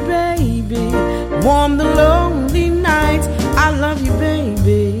you, baby. Warm the lonely nights. I love you,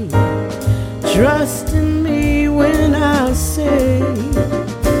 baby. Trust in me when I say,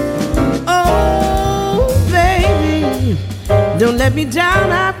 oh, baby, don't let me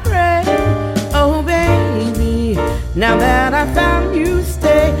down, I pray. Oh, baby, now that I found you,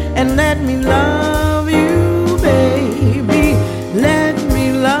 stay and let me love you, baby. Let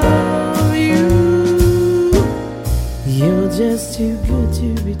me love you. You're just too good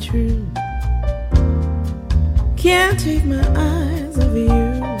to be true. Can't take my eyes off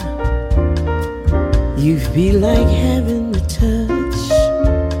you. You'd be like heaven to touch.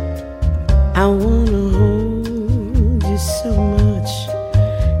 I wanna hold you so much.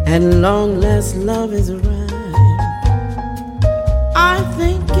 At long last love has arrived. I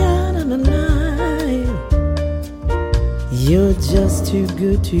thank God I'm alive. You're just too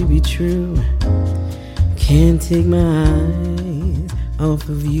good to be true. Can't take my eyes off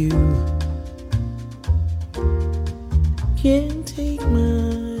of you. Can't take my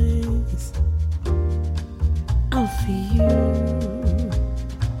eyes off of you.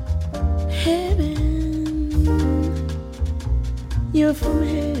 Heaven, you're from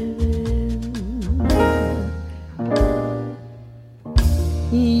heaven.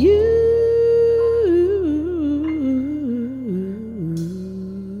 You.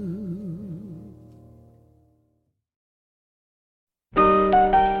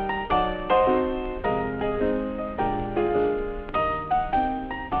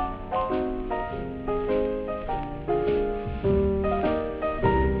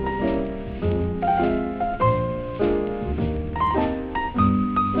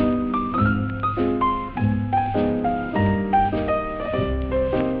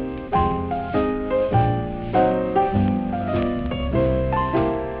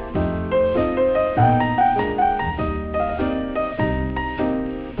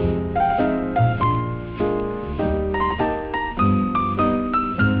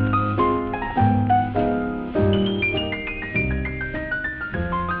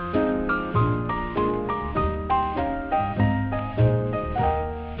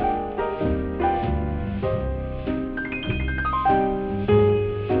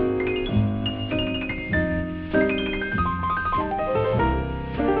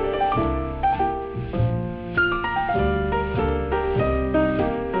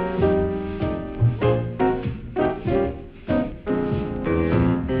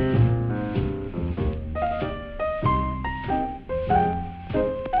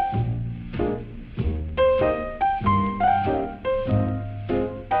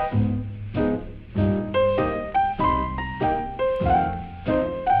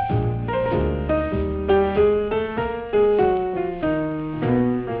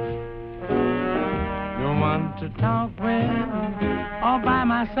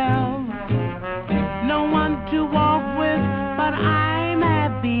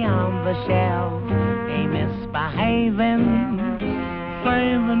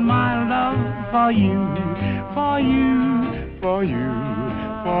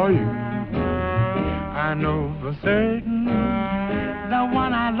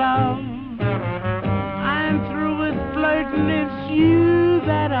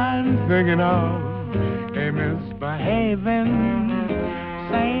 Thinking of Hey, misbehaving,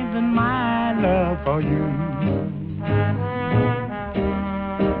 saving my love for you.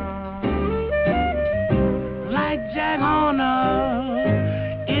 Like Jack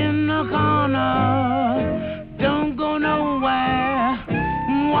Horner in the corner, don't go nowhere.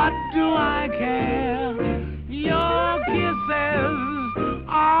 What do I care? Your kisses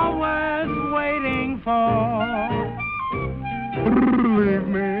always waiting for. Believe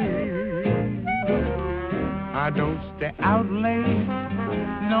me, I don't stay out late,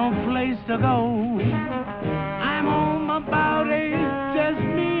 no place to go. I'm home about 8, just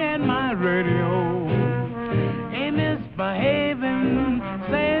me and my radio. Ain't misbehaving,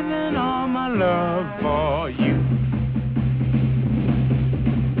 saving all my love for you.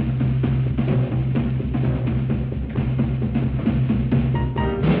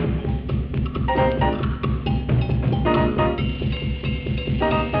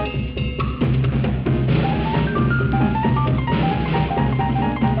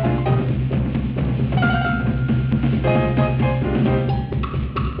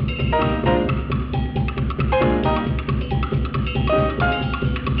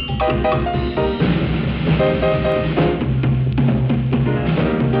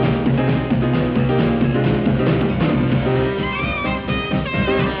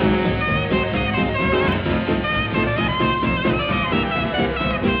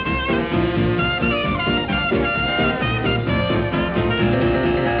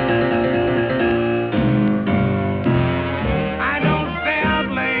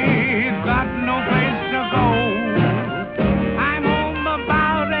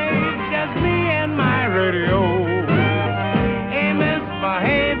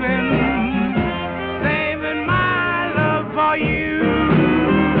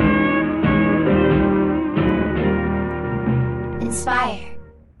 Inspire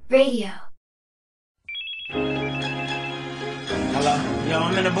Radio. Hello? Yo,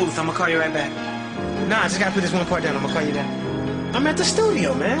 I'm in the booth. I'm gonna call you right back. Nah, I just gotta put this one part down. I'm gonna call you back. I'm at the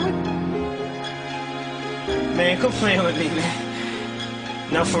studio, man. Man, quit playing with me, man.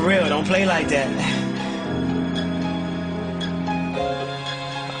 No, for real. Don't play like that.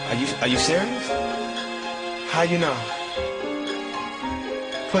 Are you serious? How you know?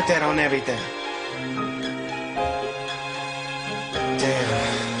 Put that on everything. Damn.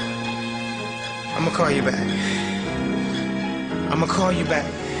 I'ma call you back. I'ma call you back.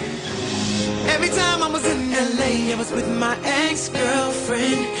 Every time I was in LA, I was with my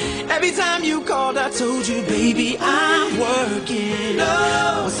ex-girlfriend. Every time you called, I told you, baby, I'm working.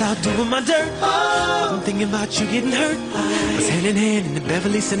 I was out doing my dirt. I'm thinking about you getting hurt. Was hand in hand in the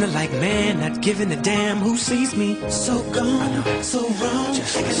Beverly Center like, man, not giving a damn who sees me. So gone, so wrong.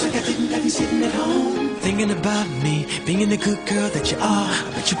 Just acting like I didn't have you sitting at home. Thinking about me, being the good girl that you are.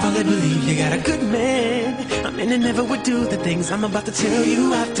 I bet you probably believe you got a good man. I mean, I never would do the things I'm about to tell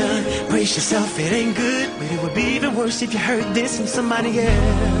you I've done. Brace yourself, it ain't good, but it would be even worse if you heard this from somebody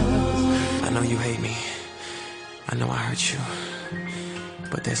else. I know you hate me. I know I hurt you.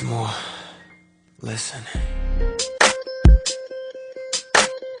 But there's more. Listen.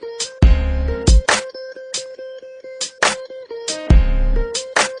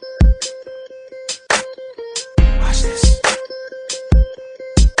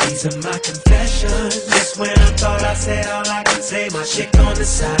 These are my confessions. Just when I thought I said all I can say, my chick on the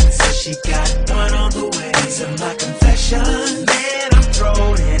side says she got one on the way. These are my confessions. Man, I'm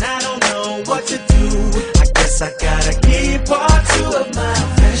thrown and I don't know what to do. I guess I gotta give part 2 of my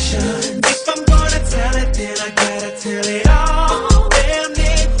confession. If I'm gonna tell it, then I gotta tell it all. Damn,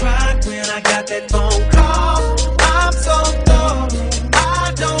 they cried when I got that phone call. I'm so low,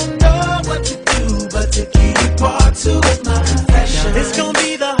 I don't know what to do, but to give part 2 of my confession. It's gonna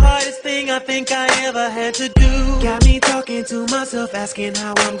be the hardest thing I think I ever had to do. Got me talking to myself, asking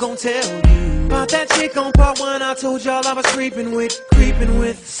how I'm gonna tell you about that chick on part 1 I told y'all I was creeping with.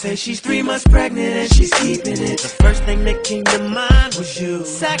 Say she's 3 months pregnant and she's keeping it. The first thing that came to mind was you.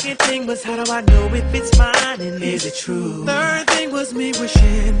 Second thing was, how do I know if it's mine and is it true? Third thing was me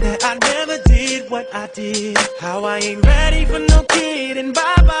wishing that I never did what I did. How I ain't ready for no kid and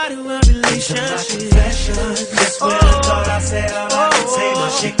bye-bye to a relationship. Just when I thought I said all I could say, my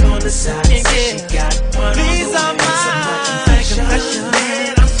chick on the side said she got one. These are my confessions.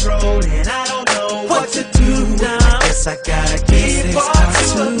 Man, I'm thrown and I don't know what to do now. I guess I gotta give part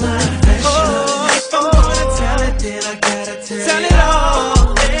 2 of my confession. If I'm gonna tell it, then I gotta tell it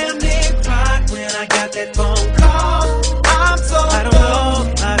all. Damn, they cried when I got that phone call. I'm so I don't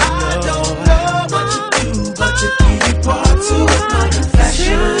know what to do, but to give part 2 of my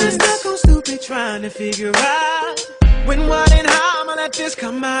confession. Stuck on stupid trying to figure out when, what, and how I'm gonna let this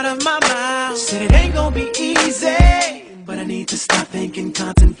come out of my mouth. Said it ain't gonna be easy, but I need to stop thinking,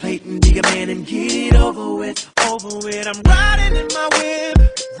 contemplating, be a man and get it over with. I'm riding in my whip,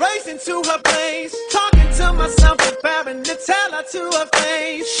 racing to her place, talking to myself, preparing to tell her to her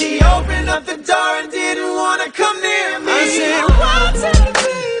face. She opened up the door and didn't wanna come near me. I said, what's it,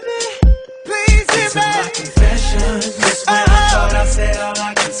 baby? Please hear me. My confession. Just when I thought I said all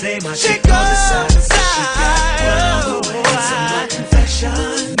I can say, my chick goes aside and says she got one on the way. So my confession.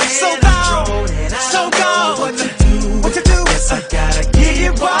 So gone. What to do? Yes, I gotta give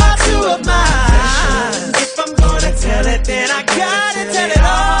you part two of mine. If I'm gonna tell it, then I gotta tell it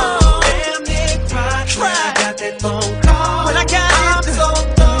all. Damn near cried. I got that phone call. When I got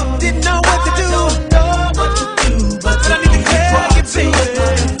it, didn't know what to do. But I need to tell you,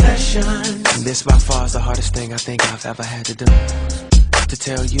 baby. Confession. And this by far is the hardest thing I think I've ever had to do. To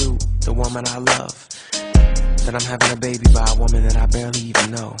tell you, the woman I love, that I'm having a baby by a woman that I barely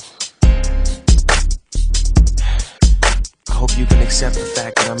even know. I hope you can accept the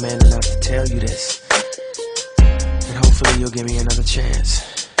fact that I'm man enough to tell you this. And hopefully you'll give me another chance.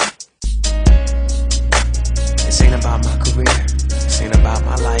 This ain't about my career. This ain't about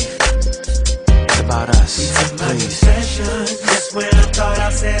my life. It's about us. Please. Just when I thought I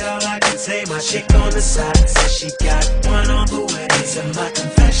said all I can say, my chick on the side says she got one on the way. These are my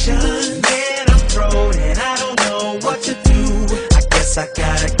confessions. Man, I'm thrown and I don't know what to do. I guess I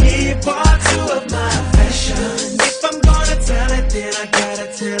gotta give part two of my confession. If I'm gonna tell it, then I gotta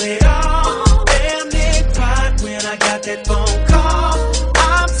tell it all. Damn near cried when I got that phone call.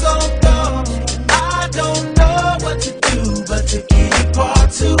 I'm so dumb, I don't know what to do but to give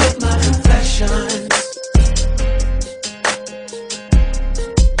part two of my confessions.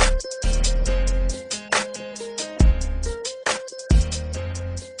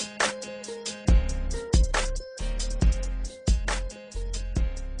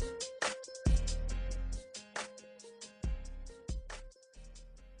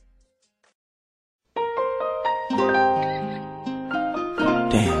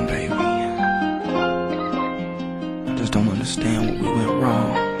 Damn, baby. I just don't understand what we went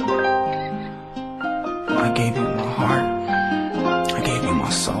wrong. I gave you my heart. I gave you my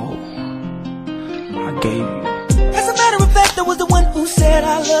soul. I gave you. As a matter of fact, I was the one who said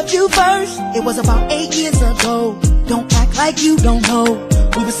I loved you first. It was about 8 years ago. Don't act like you don't know.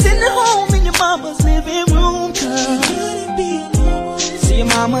 We were sitting at home in your mama's living room, 'cause you couldn't be alone. See, your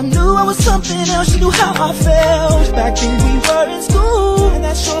mama knew I was something else. She knew how I felt back when we were in school, and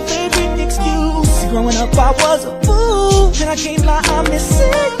that's your favorite excuse. See, growing up I was a fool, and I can't lie, I'm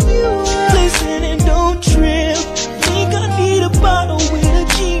missing you. Listen and don't trip. Think I need a bottle with a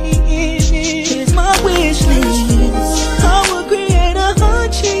genie in it. Here's my wish list. I will create a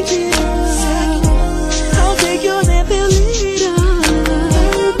heart changing up. I'll take yours and fill it up.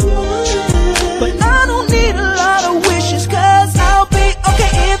 But I don't need a lot of wishes, 'cause I'll be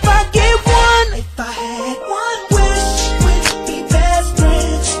okay if I get one. If I had one wish, we'd be best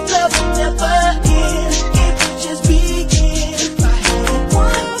friends. Love will never end if we just begin. If I had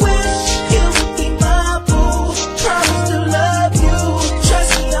one wish, you would be my boo. Promise to love you.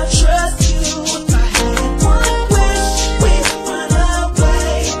 Trust me, I trust you. If I had one wish, we'd run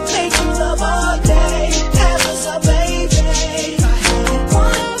away. Make you love all day. Have us a baby. If I had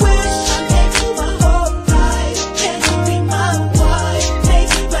one wish, I'd give you my whole life. Can you be my wife?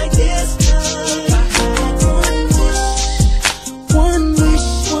 Make it like this time. If I had one wish, one wish,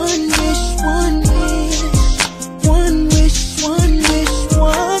 one wish, one wish. One wish, one wish,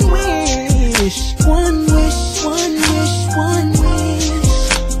 one wish. One wish, one wish, one wish.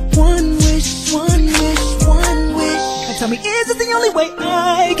 One wish, one wish, one wish. Now tell me, is this the only way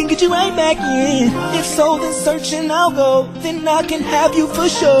I can get you right back in? If so, then searching I'll go. Then I can have you for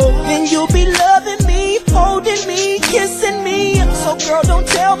sure. Then you'll be loving me, holding me, kissing me. So girl, don't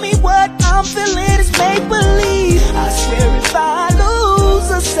tell me what I'm feeling is make-believe. I swear if I lose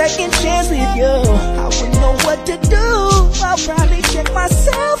a second chance with you, I wouldn't know what to do. I'll probably check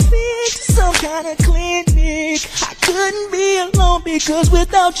myself into some kind of clinic. I couldn't be alone because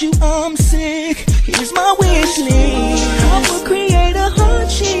without you I'm sick. Here's my wish list. I will create a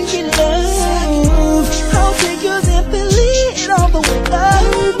heart-changing love. I'll take yours and fill it all the way up.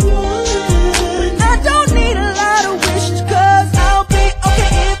 But I don't need a lot of wishes, 'cause I'll be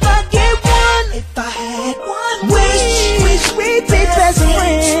okay if I get one. If I had one wish, we'd be best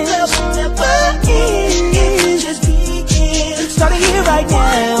friends. Love will never end if we just begin. Starting here right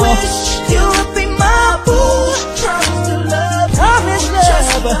now. Wish you would be my boo. Promise to love. Promise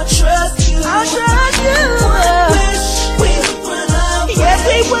love. I trust you. I trust you. Wish we would run away. Yes,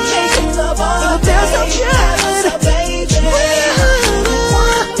 we would. Make love all day. It would feel so good. Baby.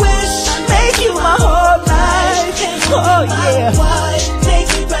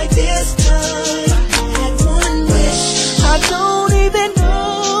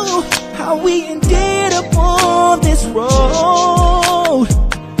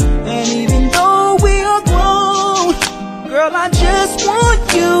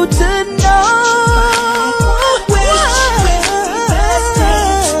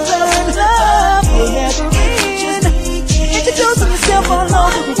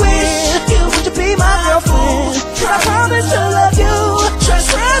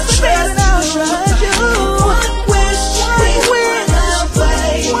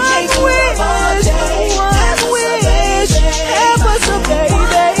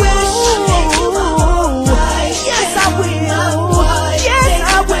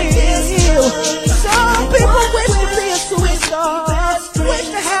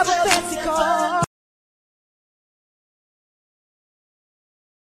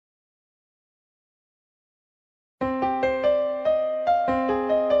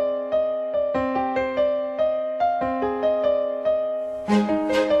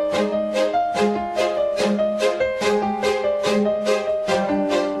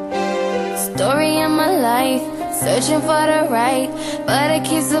 life, searching for the right, but it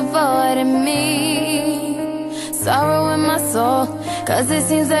keeps avoiding me. Sorrow in my soul, cause it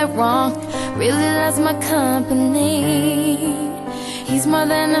seems that wrong really loves my company. He's more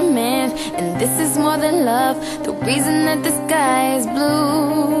than a man, and this is more than love. The reason that the sky is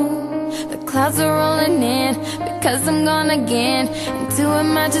blue, the clouds are rolling in, because I'm gone again, and to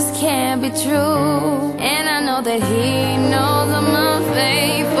him I just can't be true. And I know that he knows I'm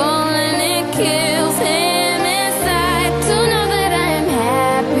unfaithful, and it kills him inside to know that I am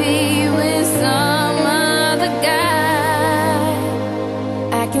happy with some other guy.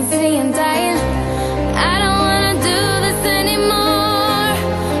 I can see him dying, I don't wanna do this anymore.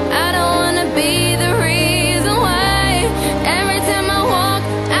 I don't wanna be the reason why every time I walk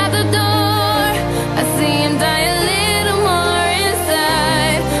out the door I see him die a little more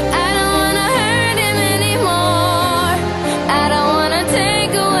inside. I don't wanna hurt him anymore. I don't wanna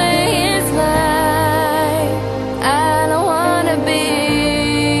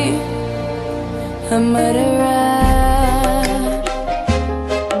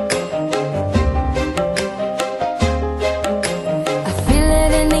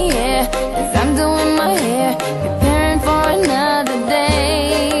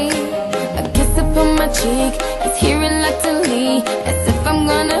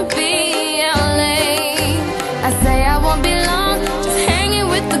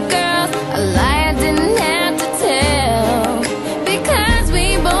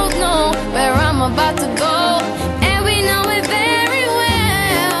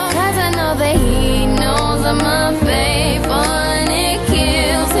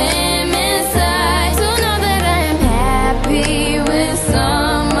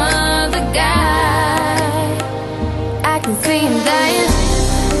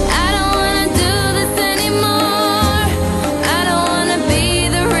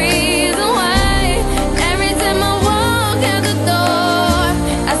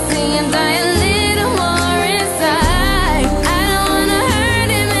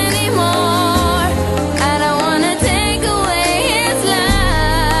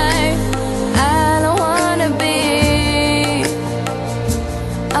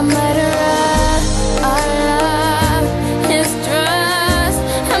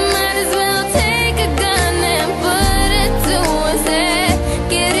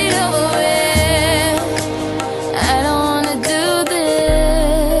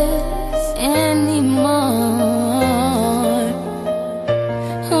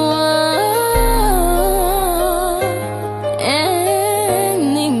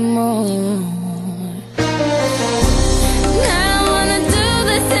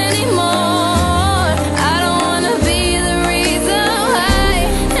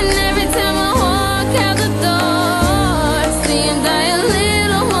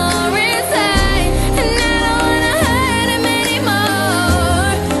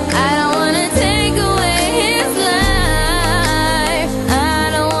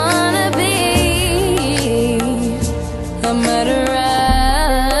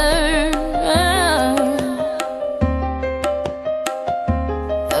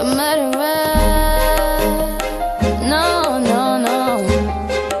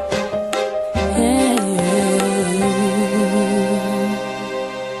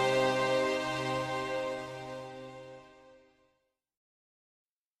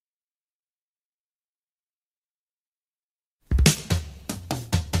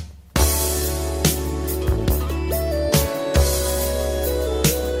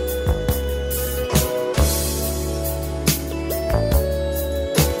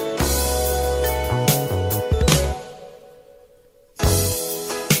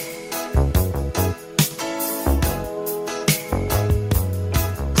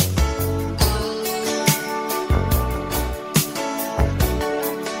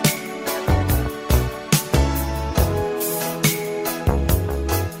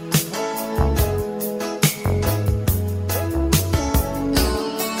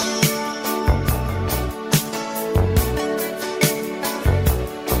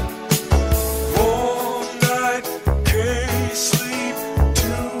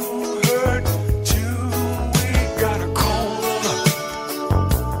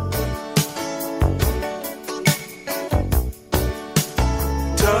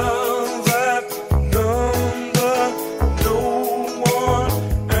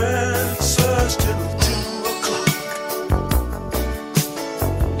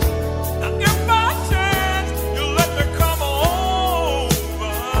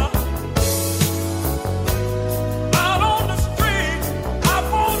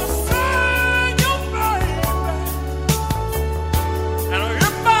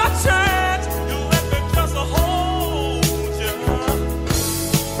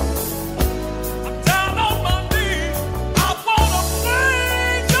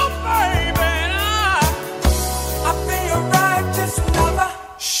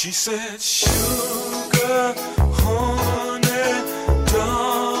She said, sugar, honey,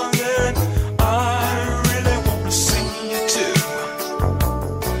 darling, I really want to see you too.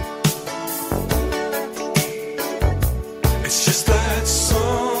 It's just that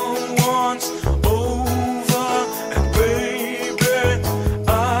someone's over, and baby, I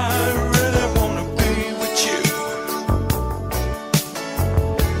really want to be with you.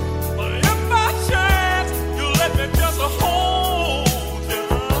 But if by chance you let me just hold you,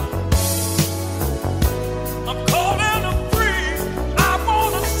 I'm calling a free. I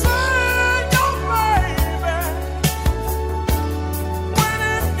wanna say your baby. When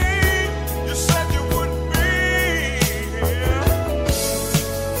in need, you said you would be here.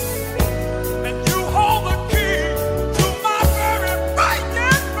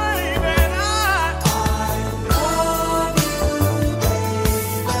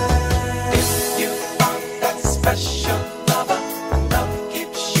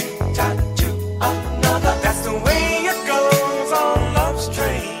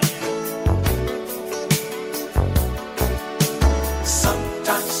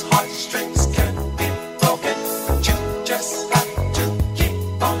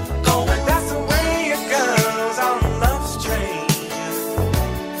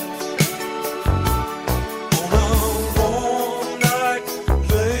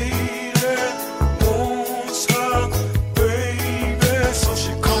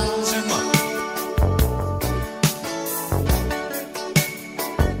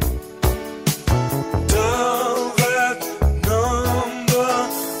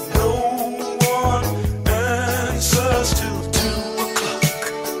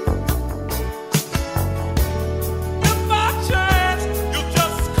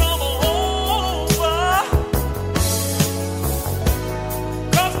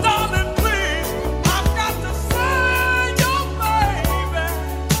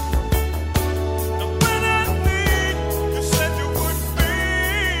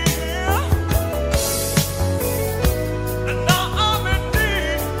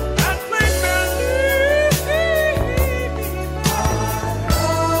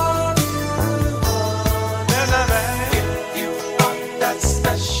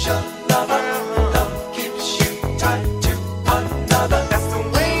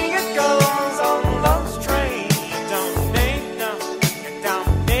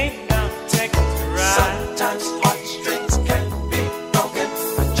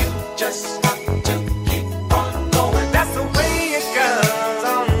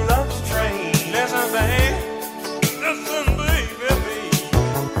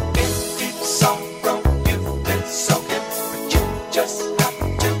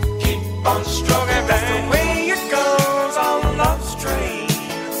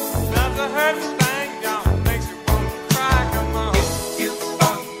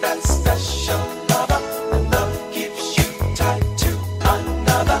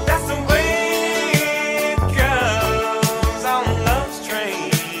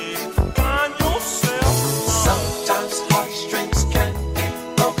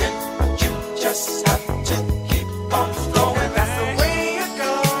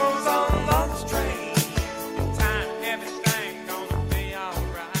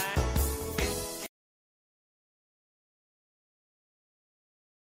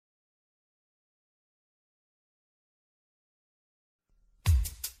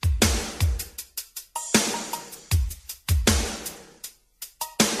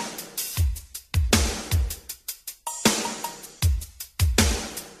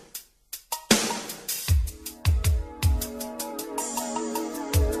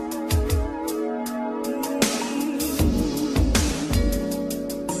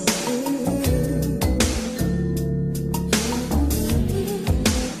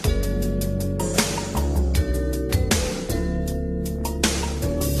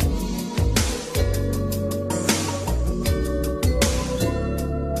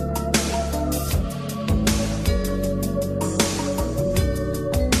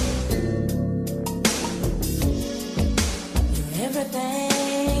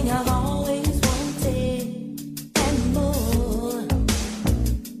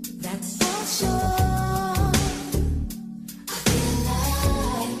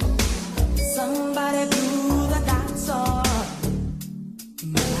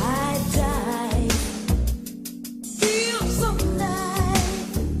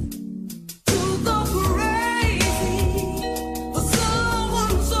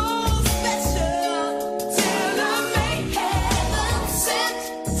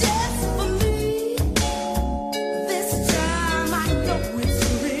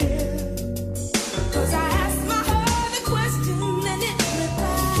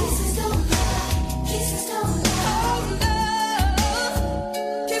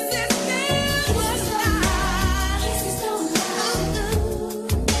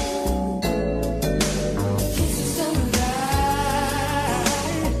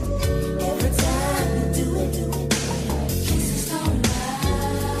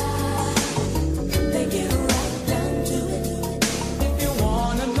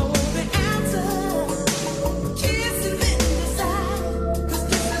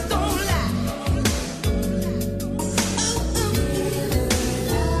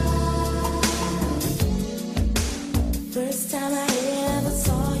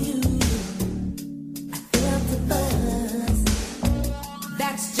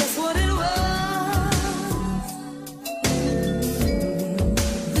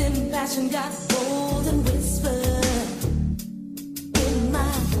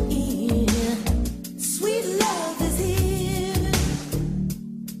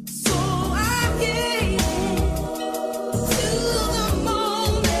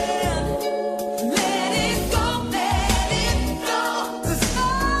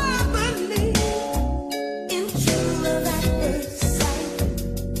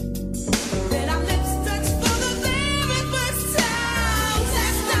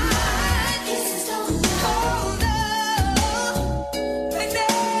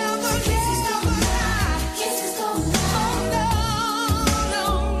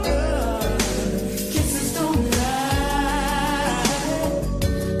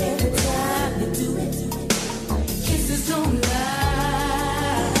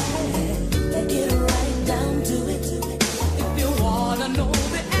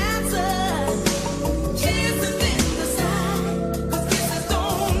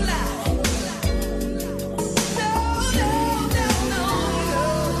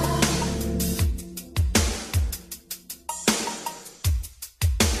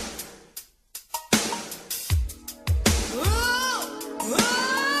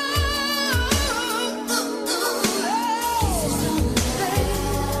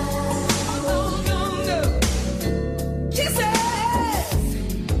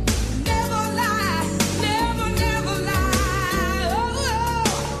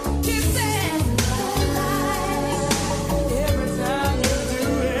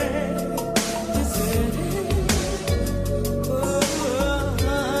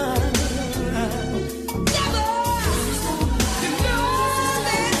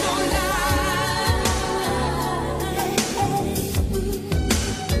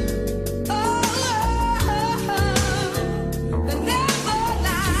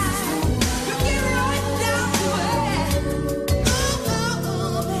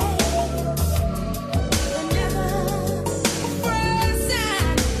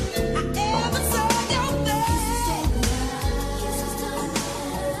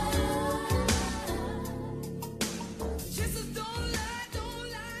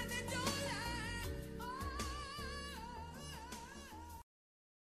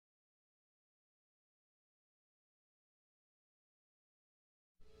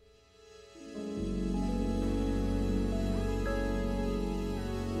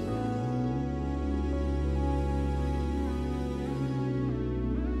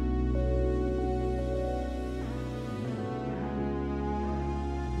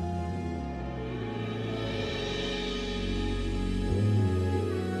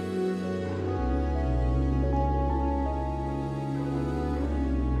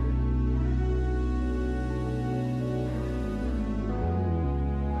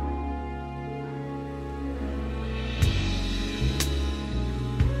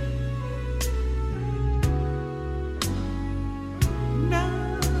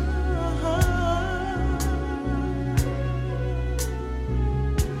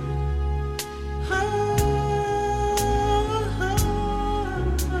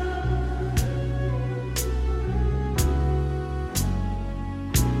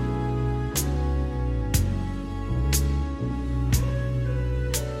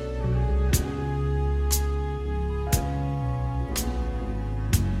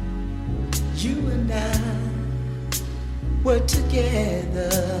 were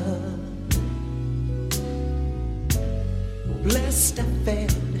together. Blessed I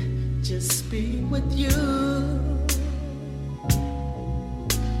felt just being with you.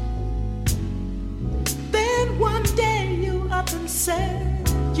 Then one day you up and said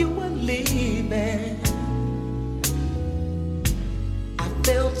you were leaving. I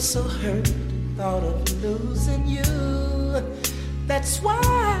felt so hurt, thought of losing you. That's why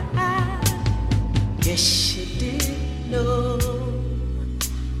I guess you didn't know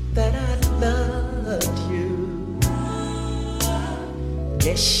that I loved you.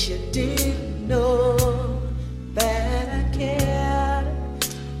 Guess you didn't know that I cared.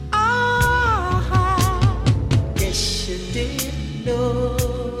 Guess you didn't know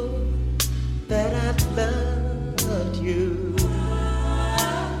that I loved you.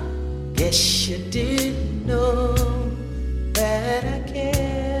 Guess you didn't know that I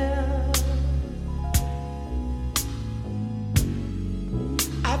cared.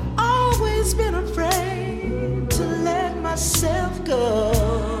 I've always been afraid to let myself go.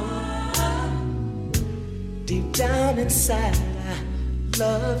 Deep down inside, I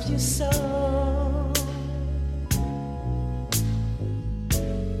love you so.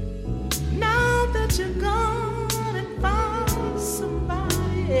 Now that you're gone and found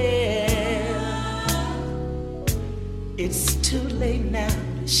somebody else, it's too late now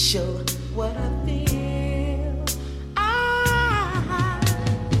to show what I feel. I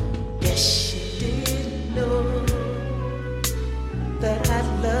guess you didn't know that I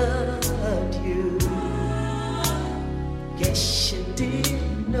loved you. Guess you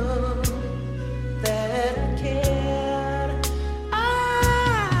didn't know that I cared.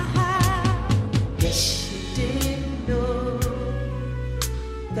 Guess you didn't know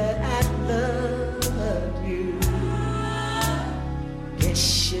that I loved you. Guess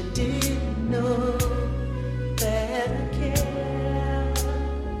you didn't know that I cared.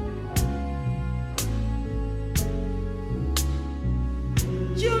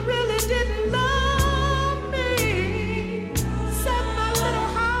 You really didn't love me. Set my little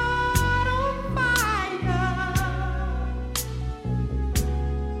heart on fire.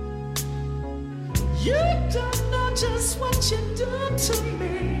 You don't know just what you done to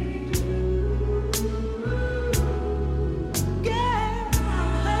me. Girl,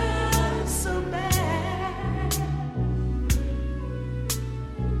 I'm hurt so bad.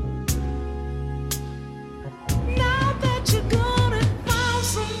 Now that you're gone and found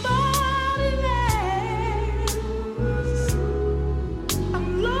somebody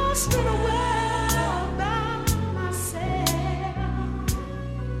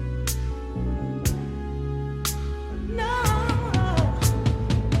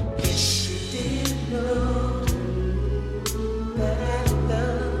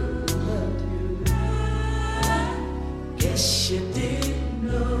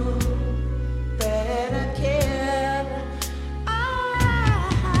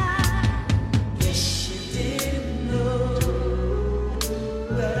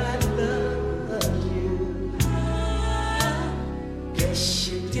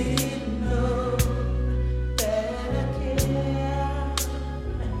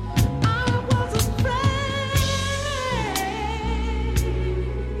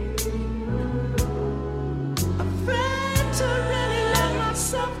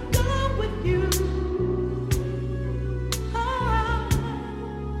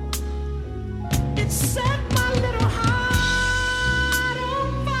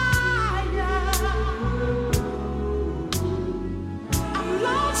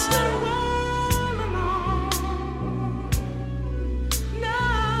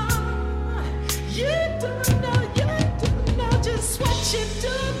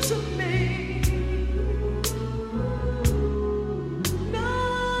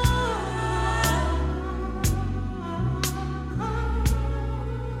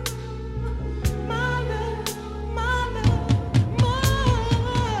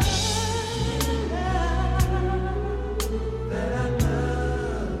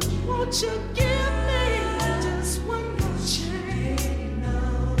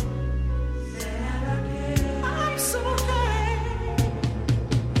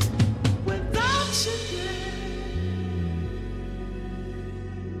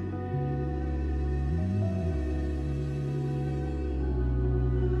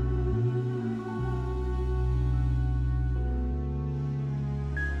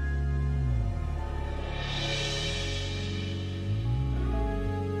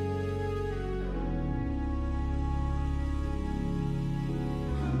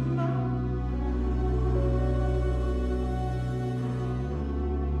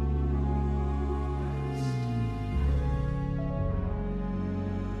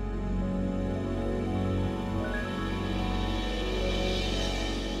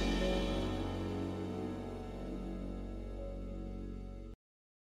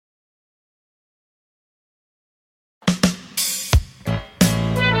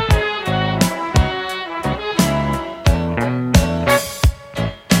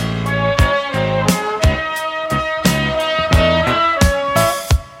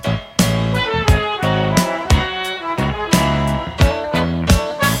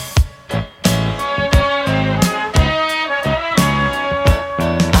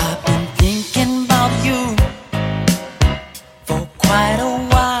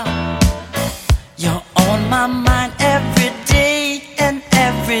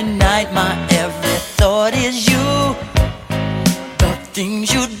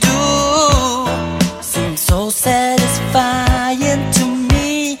things you do seem so satisfying to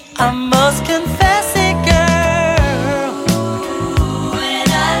me. I must confess it, girl.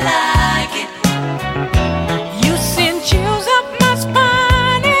 And I like it. You send chills up my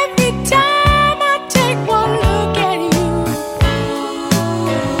spine every time I take one look at you.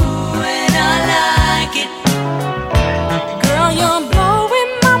 And I like it. Girl, you're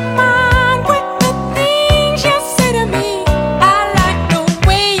blowing my mind with the things you say to me. I like the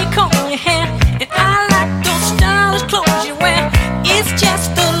way you comb your hair, and I like those stylish clothes you wear. It's just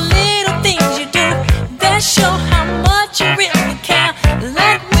the little things you do that show how much you really care.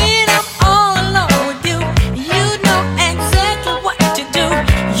 Like when I'm all alone with you, you know exactly what to do.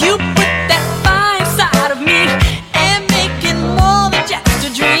 You put that fire inside of me and make it more than just a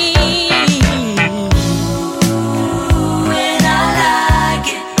dream. And I like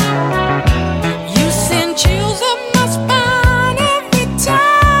it. You send chills up my spine every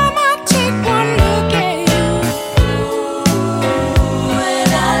time I take one look at you.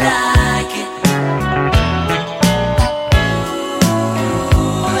 And I like it.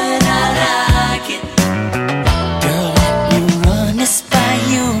 And I like it. Girl, let me run this by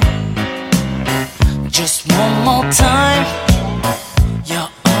you just one more time.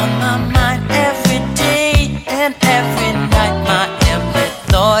 You're on my mind every day and every night. My every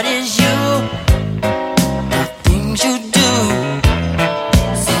thought is you. The things you do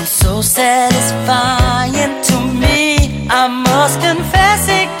seem so satisfying to me. I must confess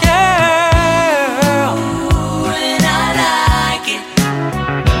it, girl. And I like it.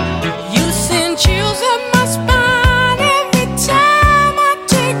 You send chills up my spine every time I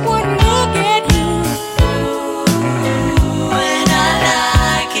take one look at you. And I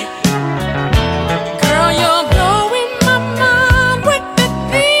like it. Girl, you're blowing my mind with the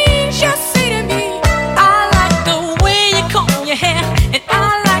things you say to me. I like the way you comb your hair, and I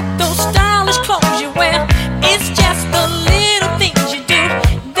like those stylish clothes you wear. It's just the little things you do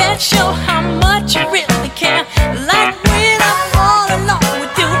that show how much you really care. Like when I'm all alone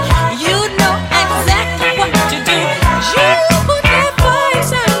with you, you know exactly what to do. You put that fire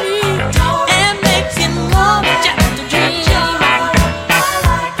inside me and make it more than just a dream. I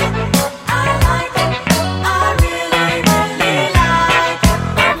like it, I like it, I really, really like it.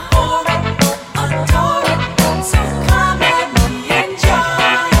 I'm whoring, adoring, so come let me enjoy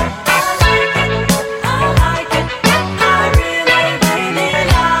it. I like it, I like it, I really, really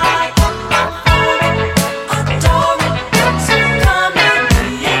like it. I'm whoring, adoring, so come let me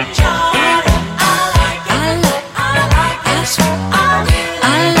enjoy it. I like it, I like it, I really,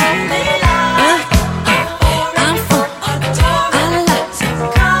 really like it. I'm whoring, adoring, so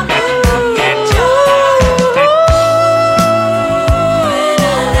come let me enjoy it.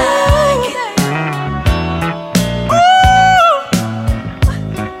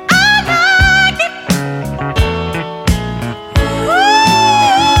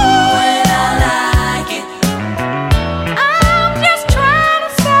 And I like it. I'm just trying to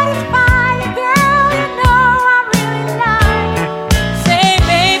satisfy you, girl. You know I really like it. Say,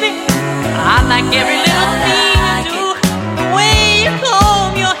 baby, I like every little thing you do. The way you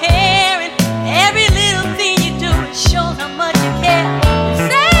comb your hair and every little thing you do, it shows how much you care.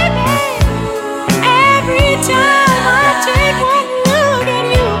 Say, baby, every time I take one look at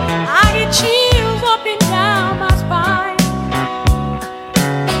you, I get chills up and down my spine.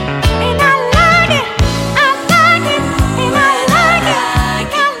 And I like it, I like it, and I like it,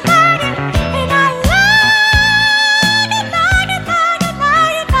 I like it, and I like it, like it, like it, like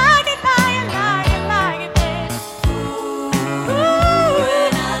it, like it, like it, like it, baby. Ooh,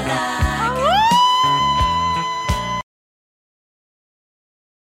 and I like it.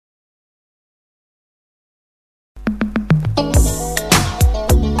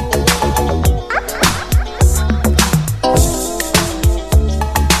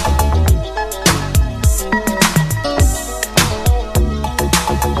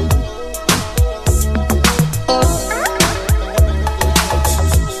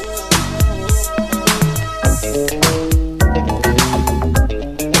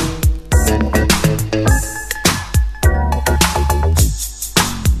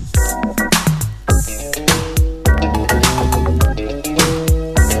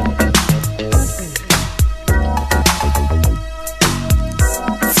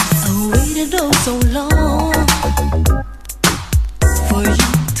 I waited oh so long for you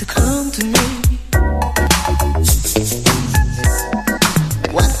to come to me.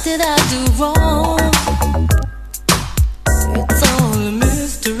 What did I do wrong? It's all a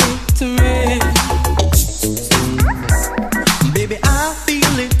mystery to me. Baby, I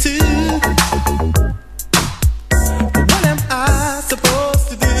feel it too. What am I supposed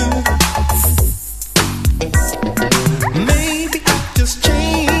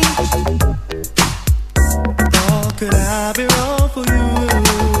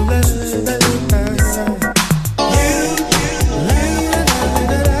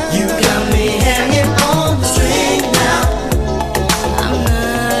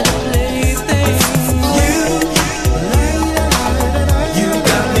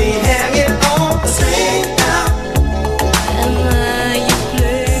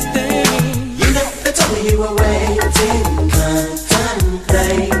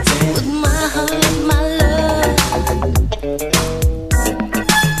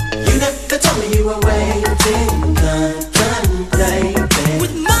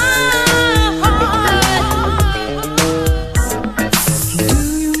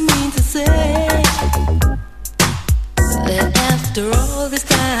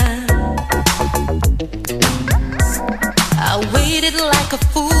like a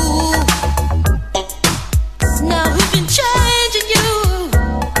fool. Now who's been changing you?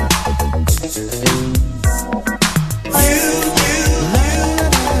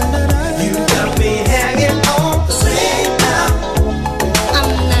 You got me hanging on the same now. I'm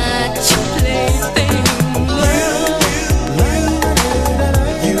not your plaything.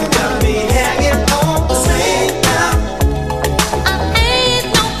 You got me hanging on the same now. I ain't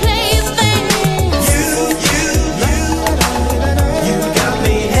no plaything. You got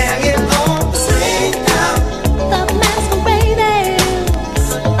me hanging on the same now. The masquerading.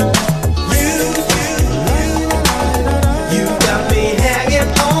 You got me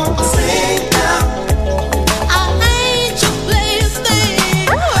hanging on the same now. I ain't your plaything.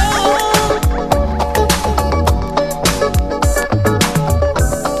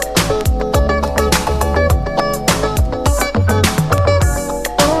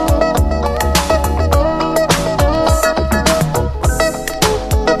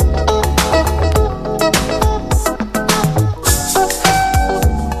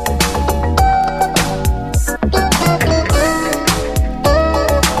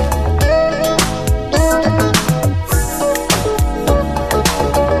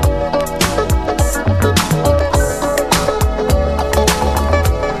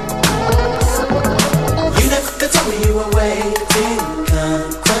 You never told me you were waiting,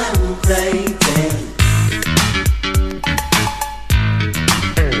 contemplating.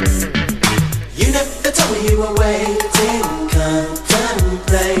 You never told me you were waiting,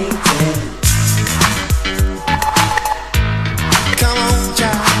 contemplating. Come on,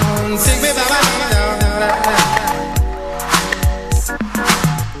 child, take me by my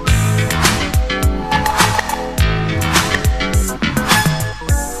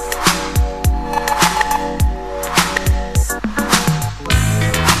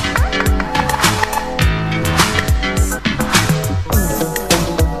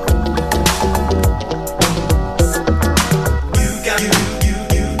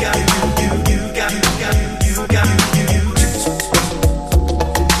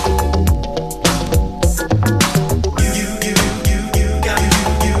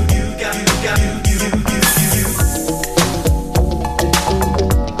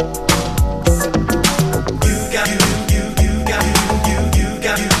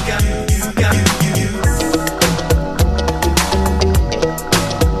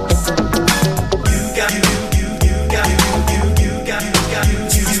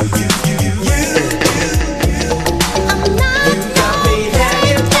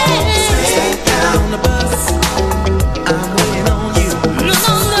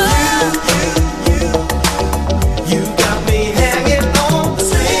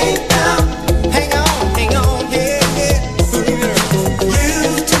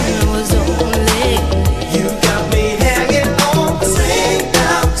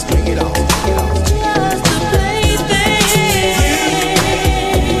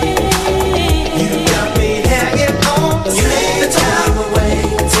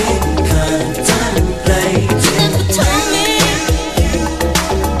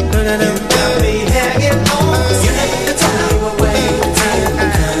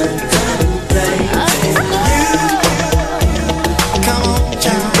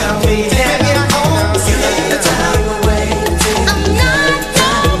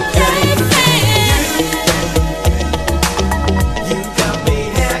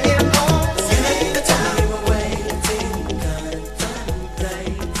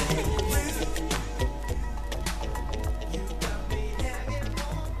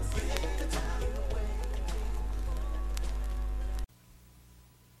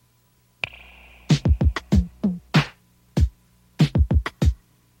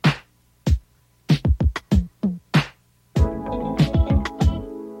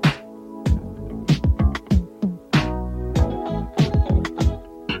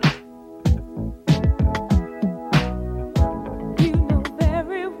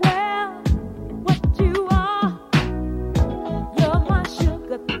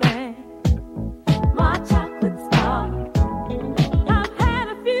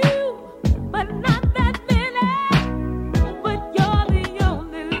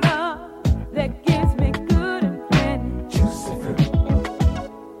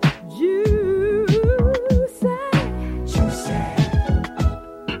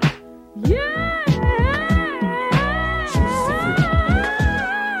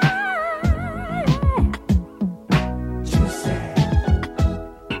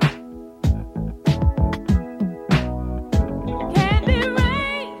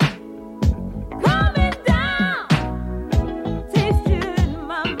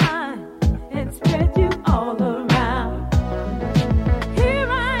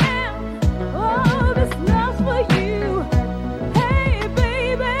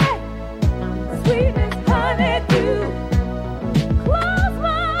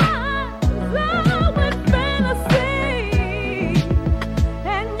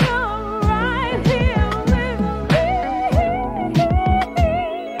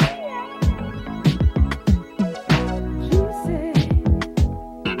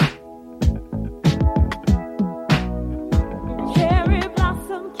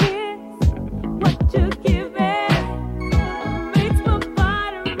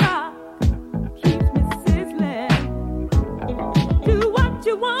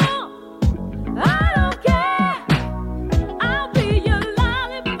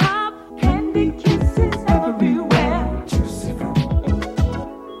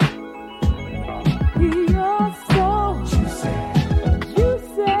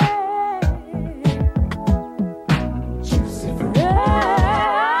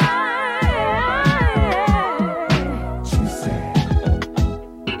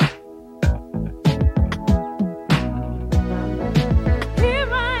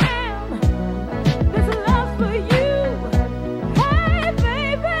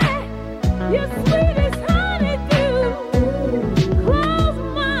You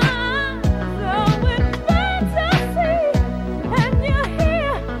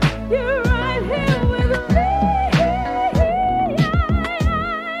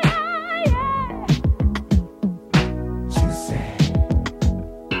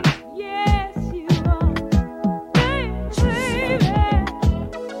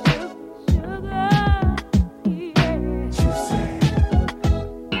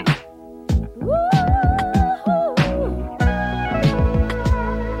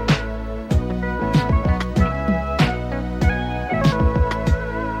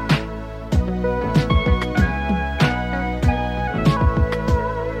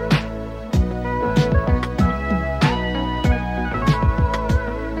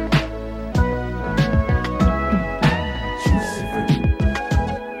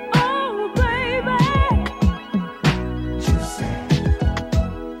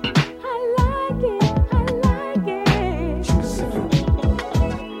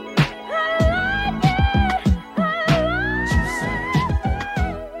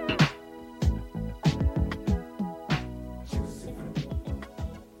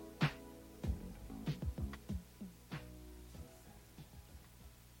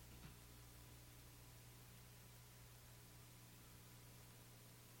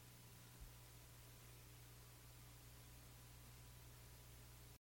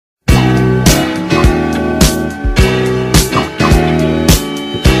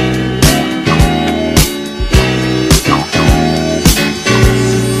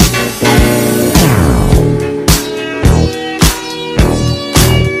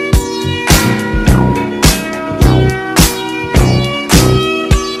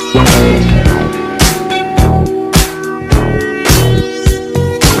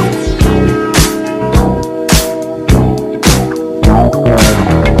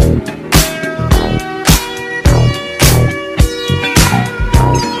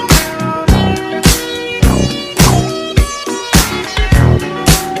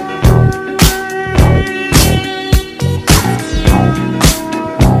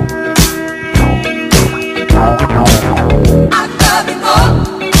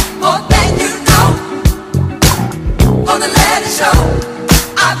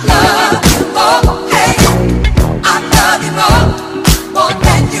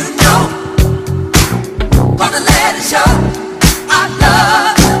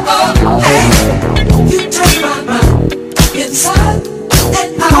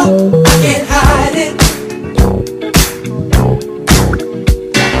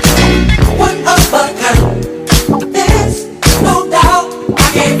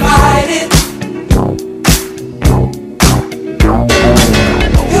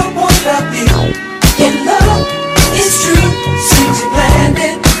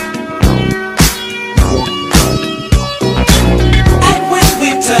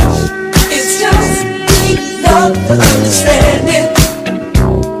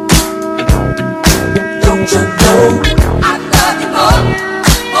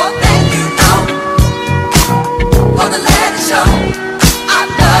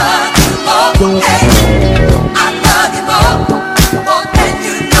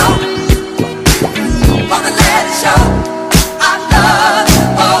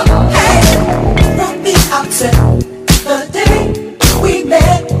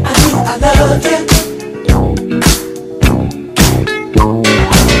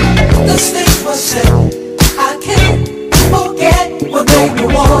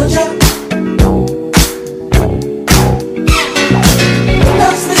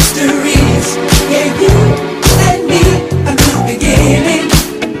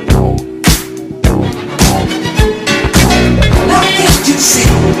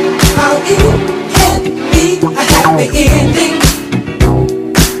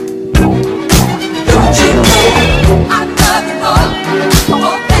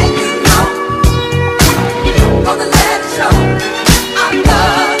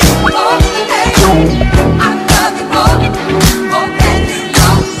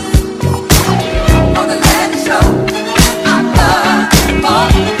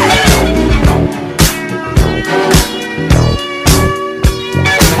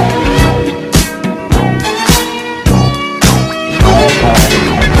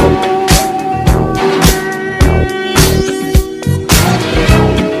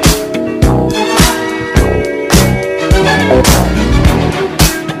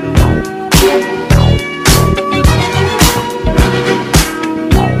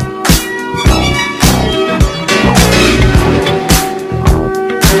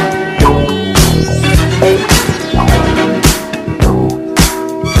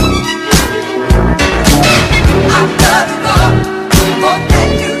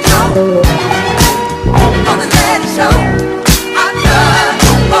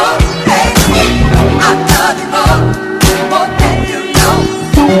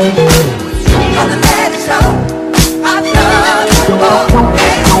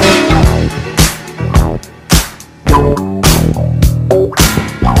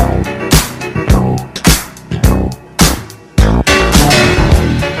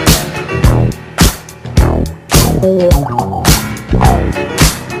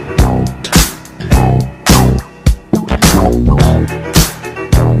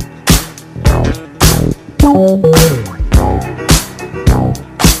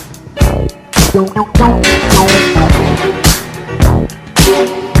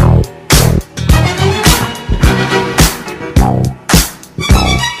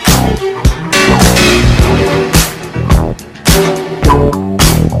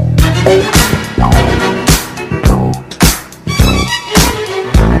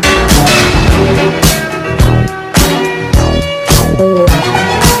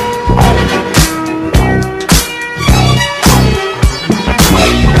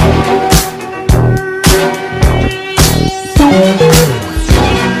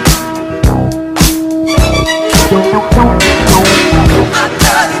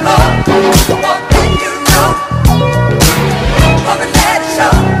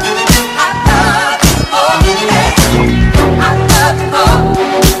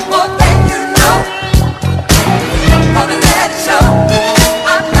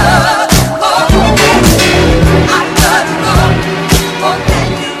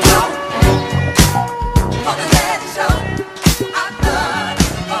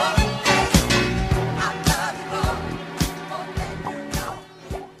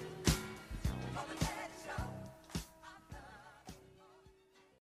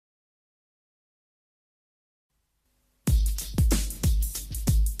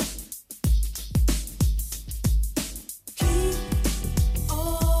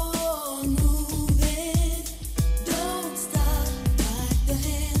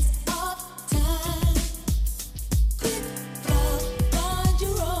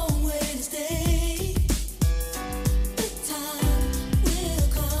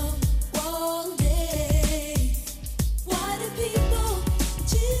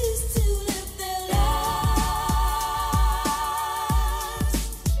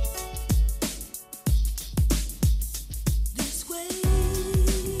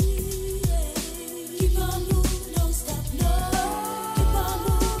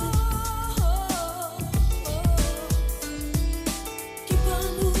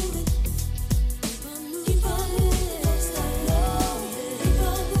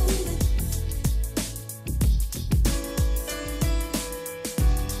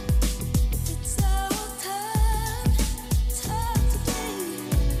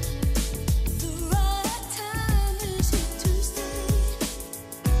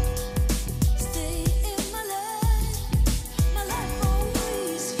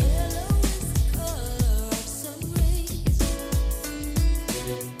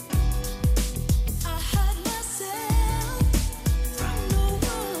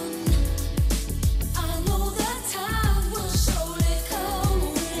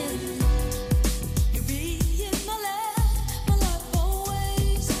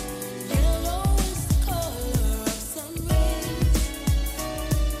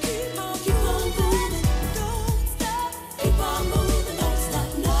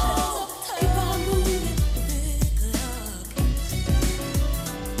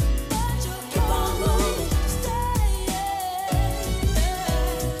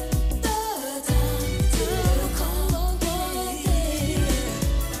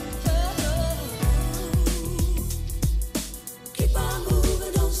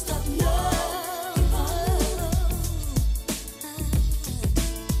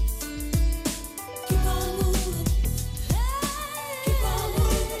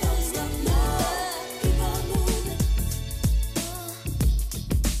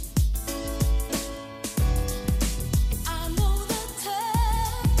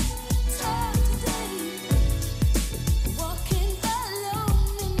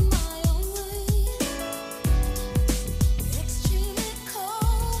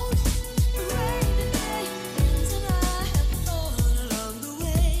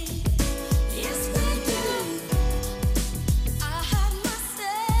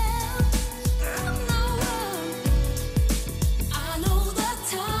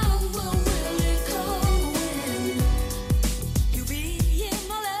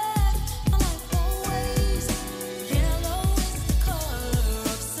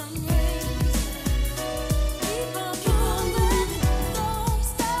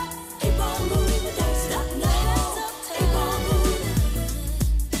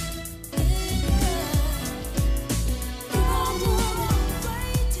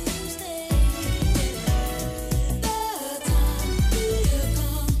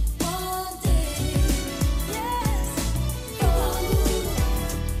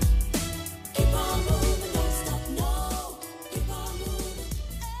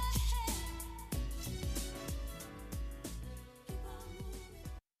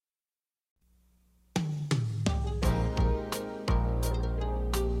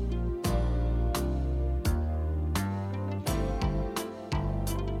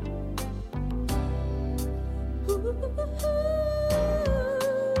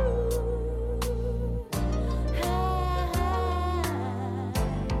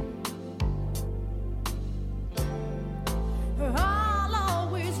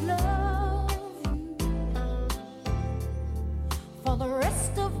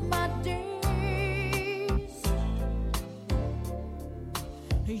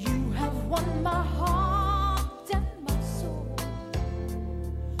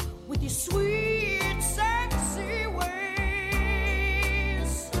with your sweet, sexy ways.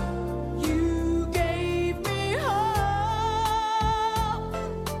 You gave me hope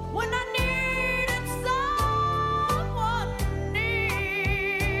when I needed someone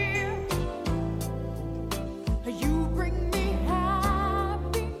near. You bring me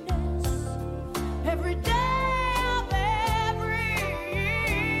happiness every day of every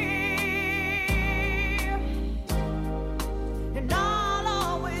year, and I'll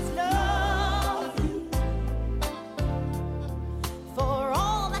always love you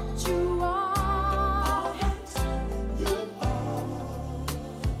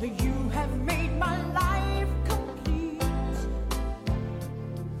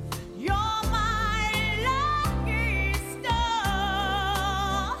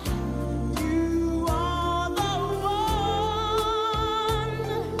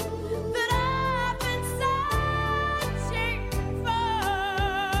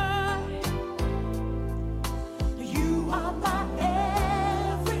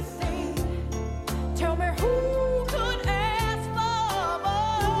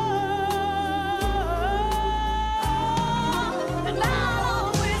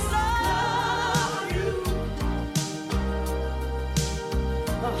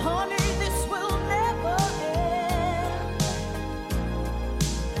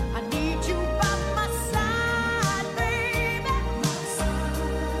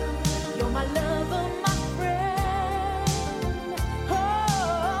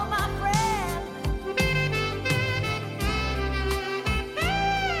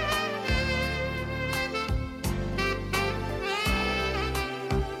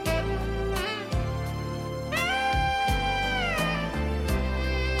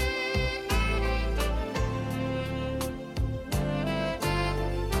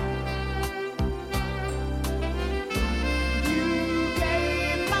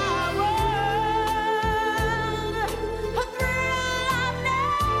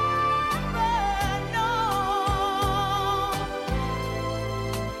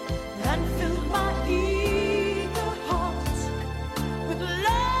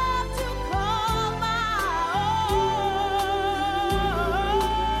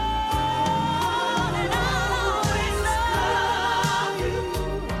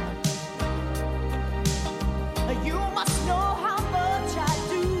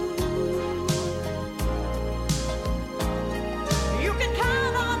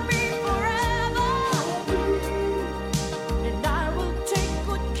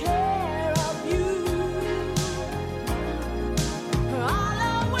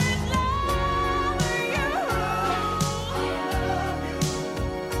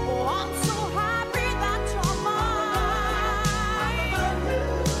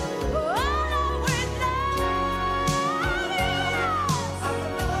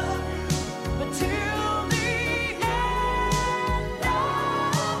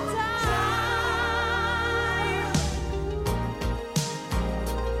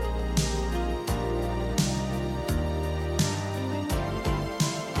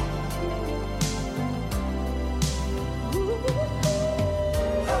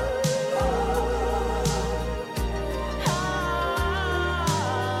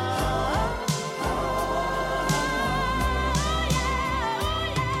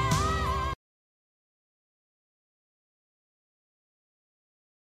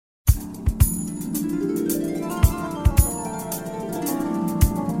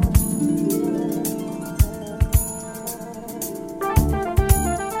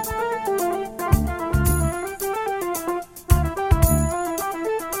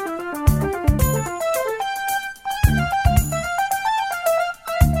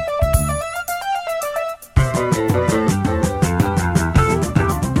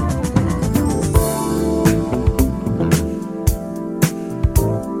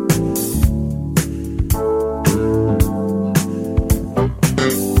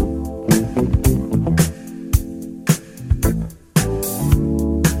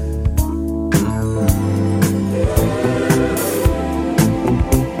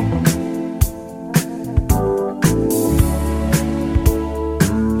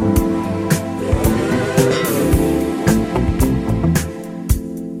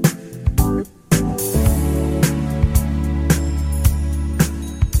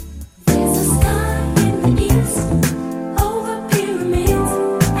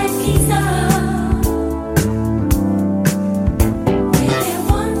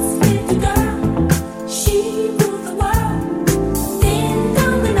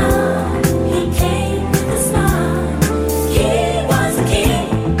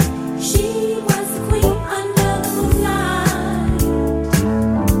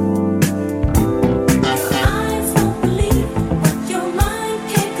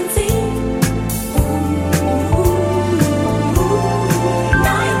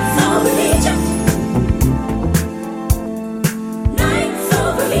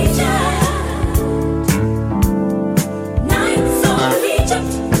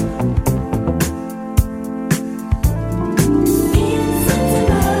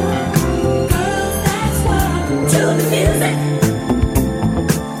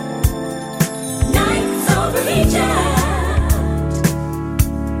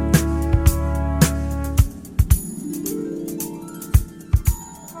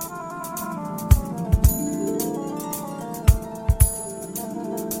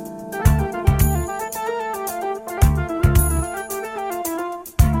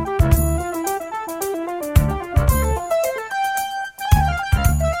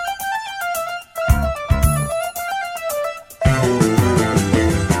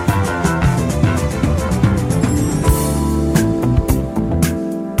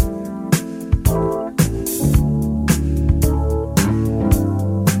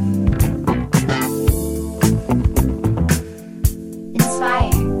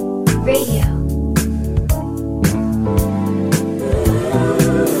Radio.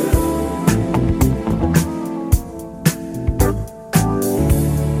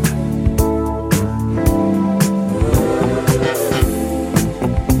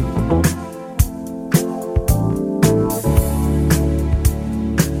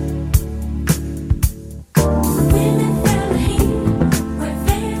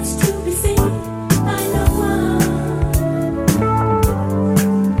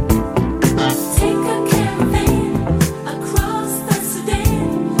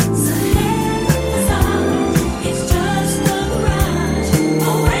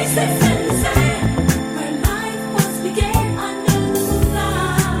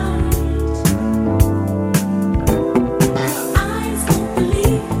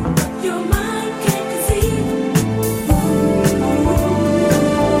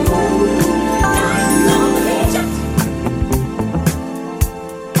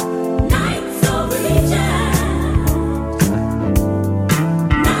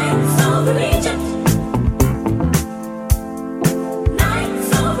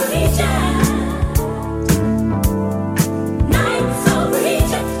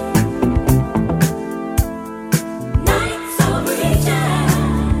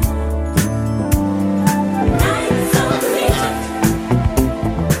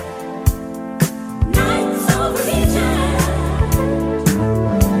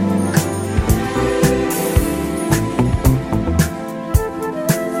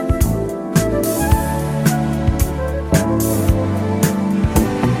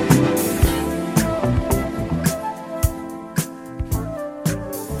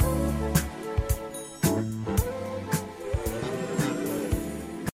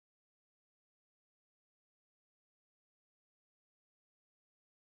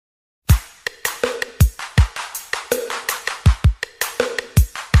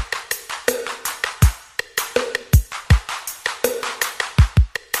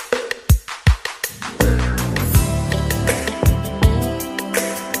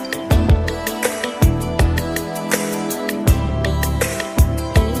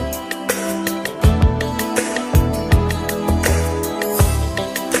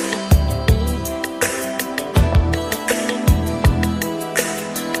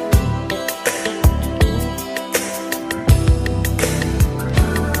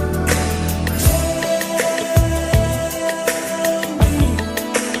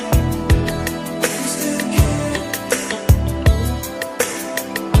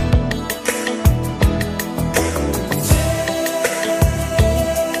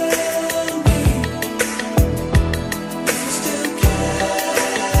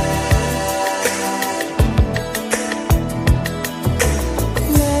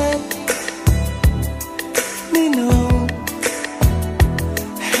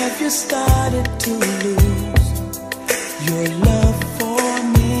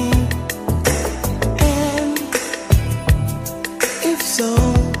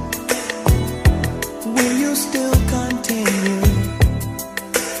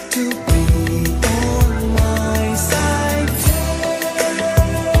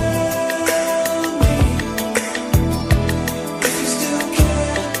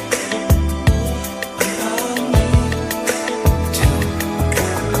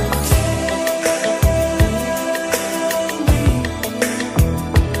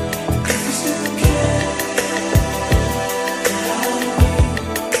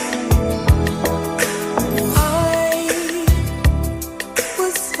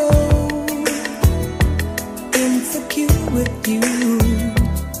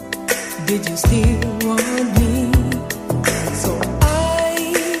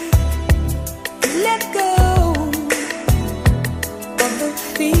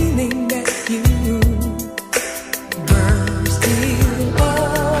 Feeling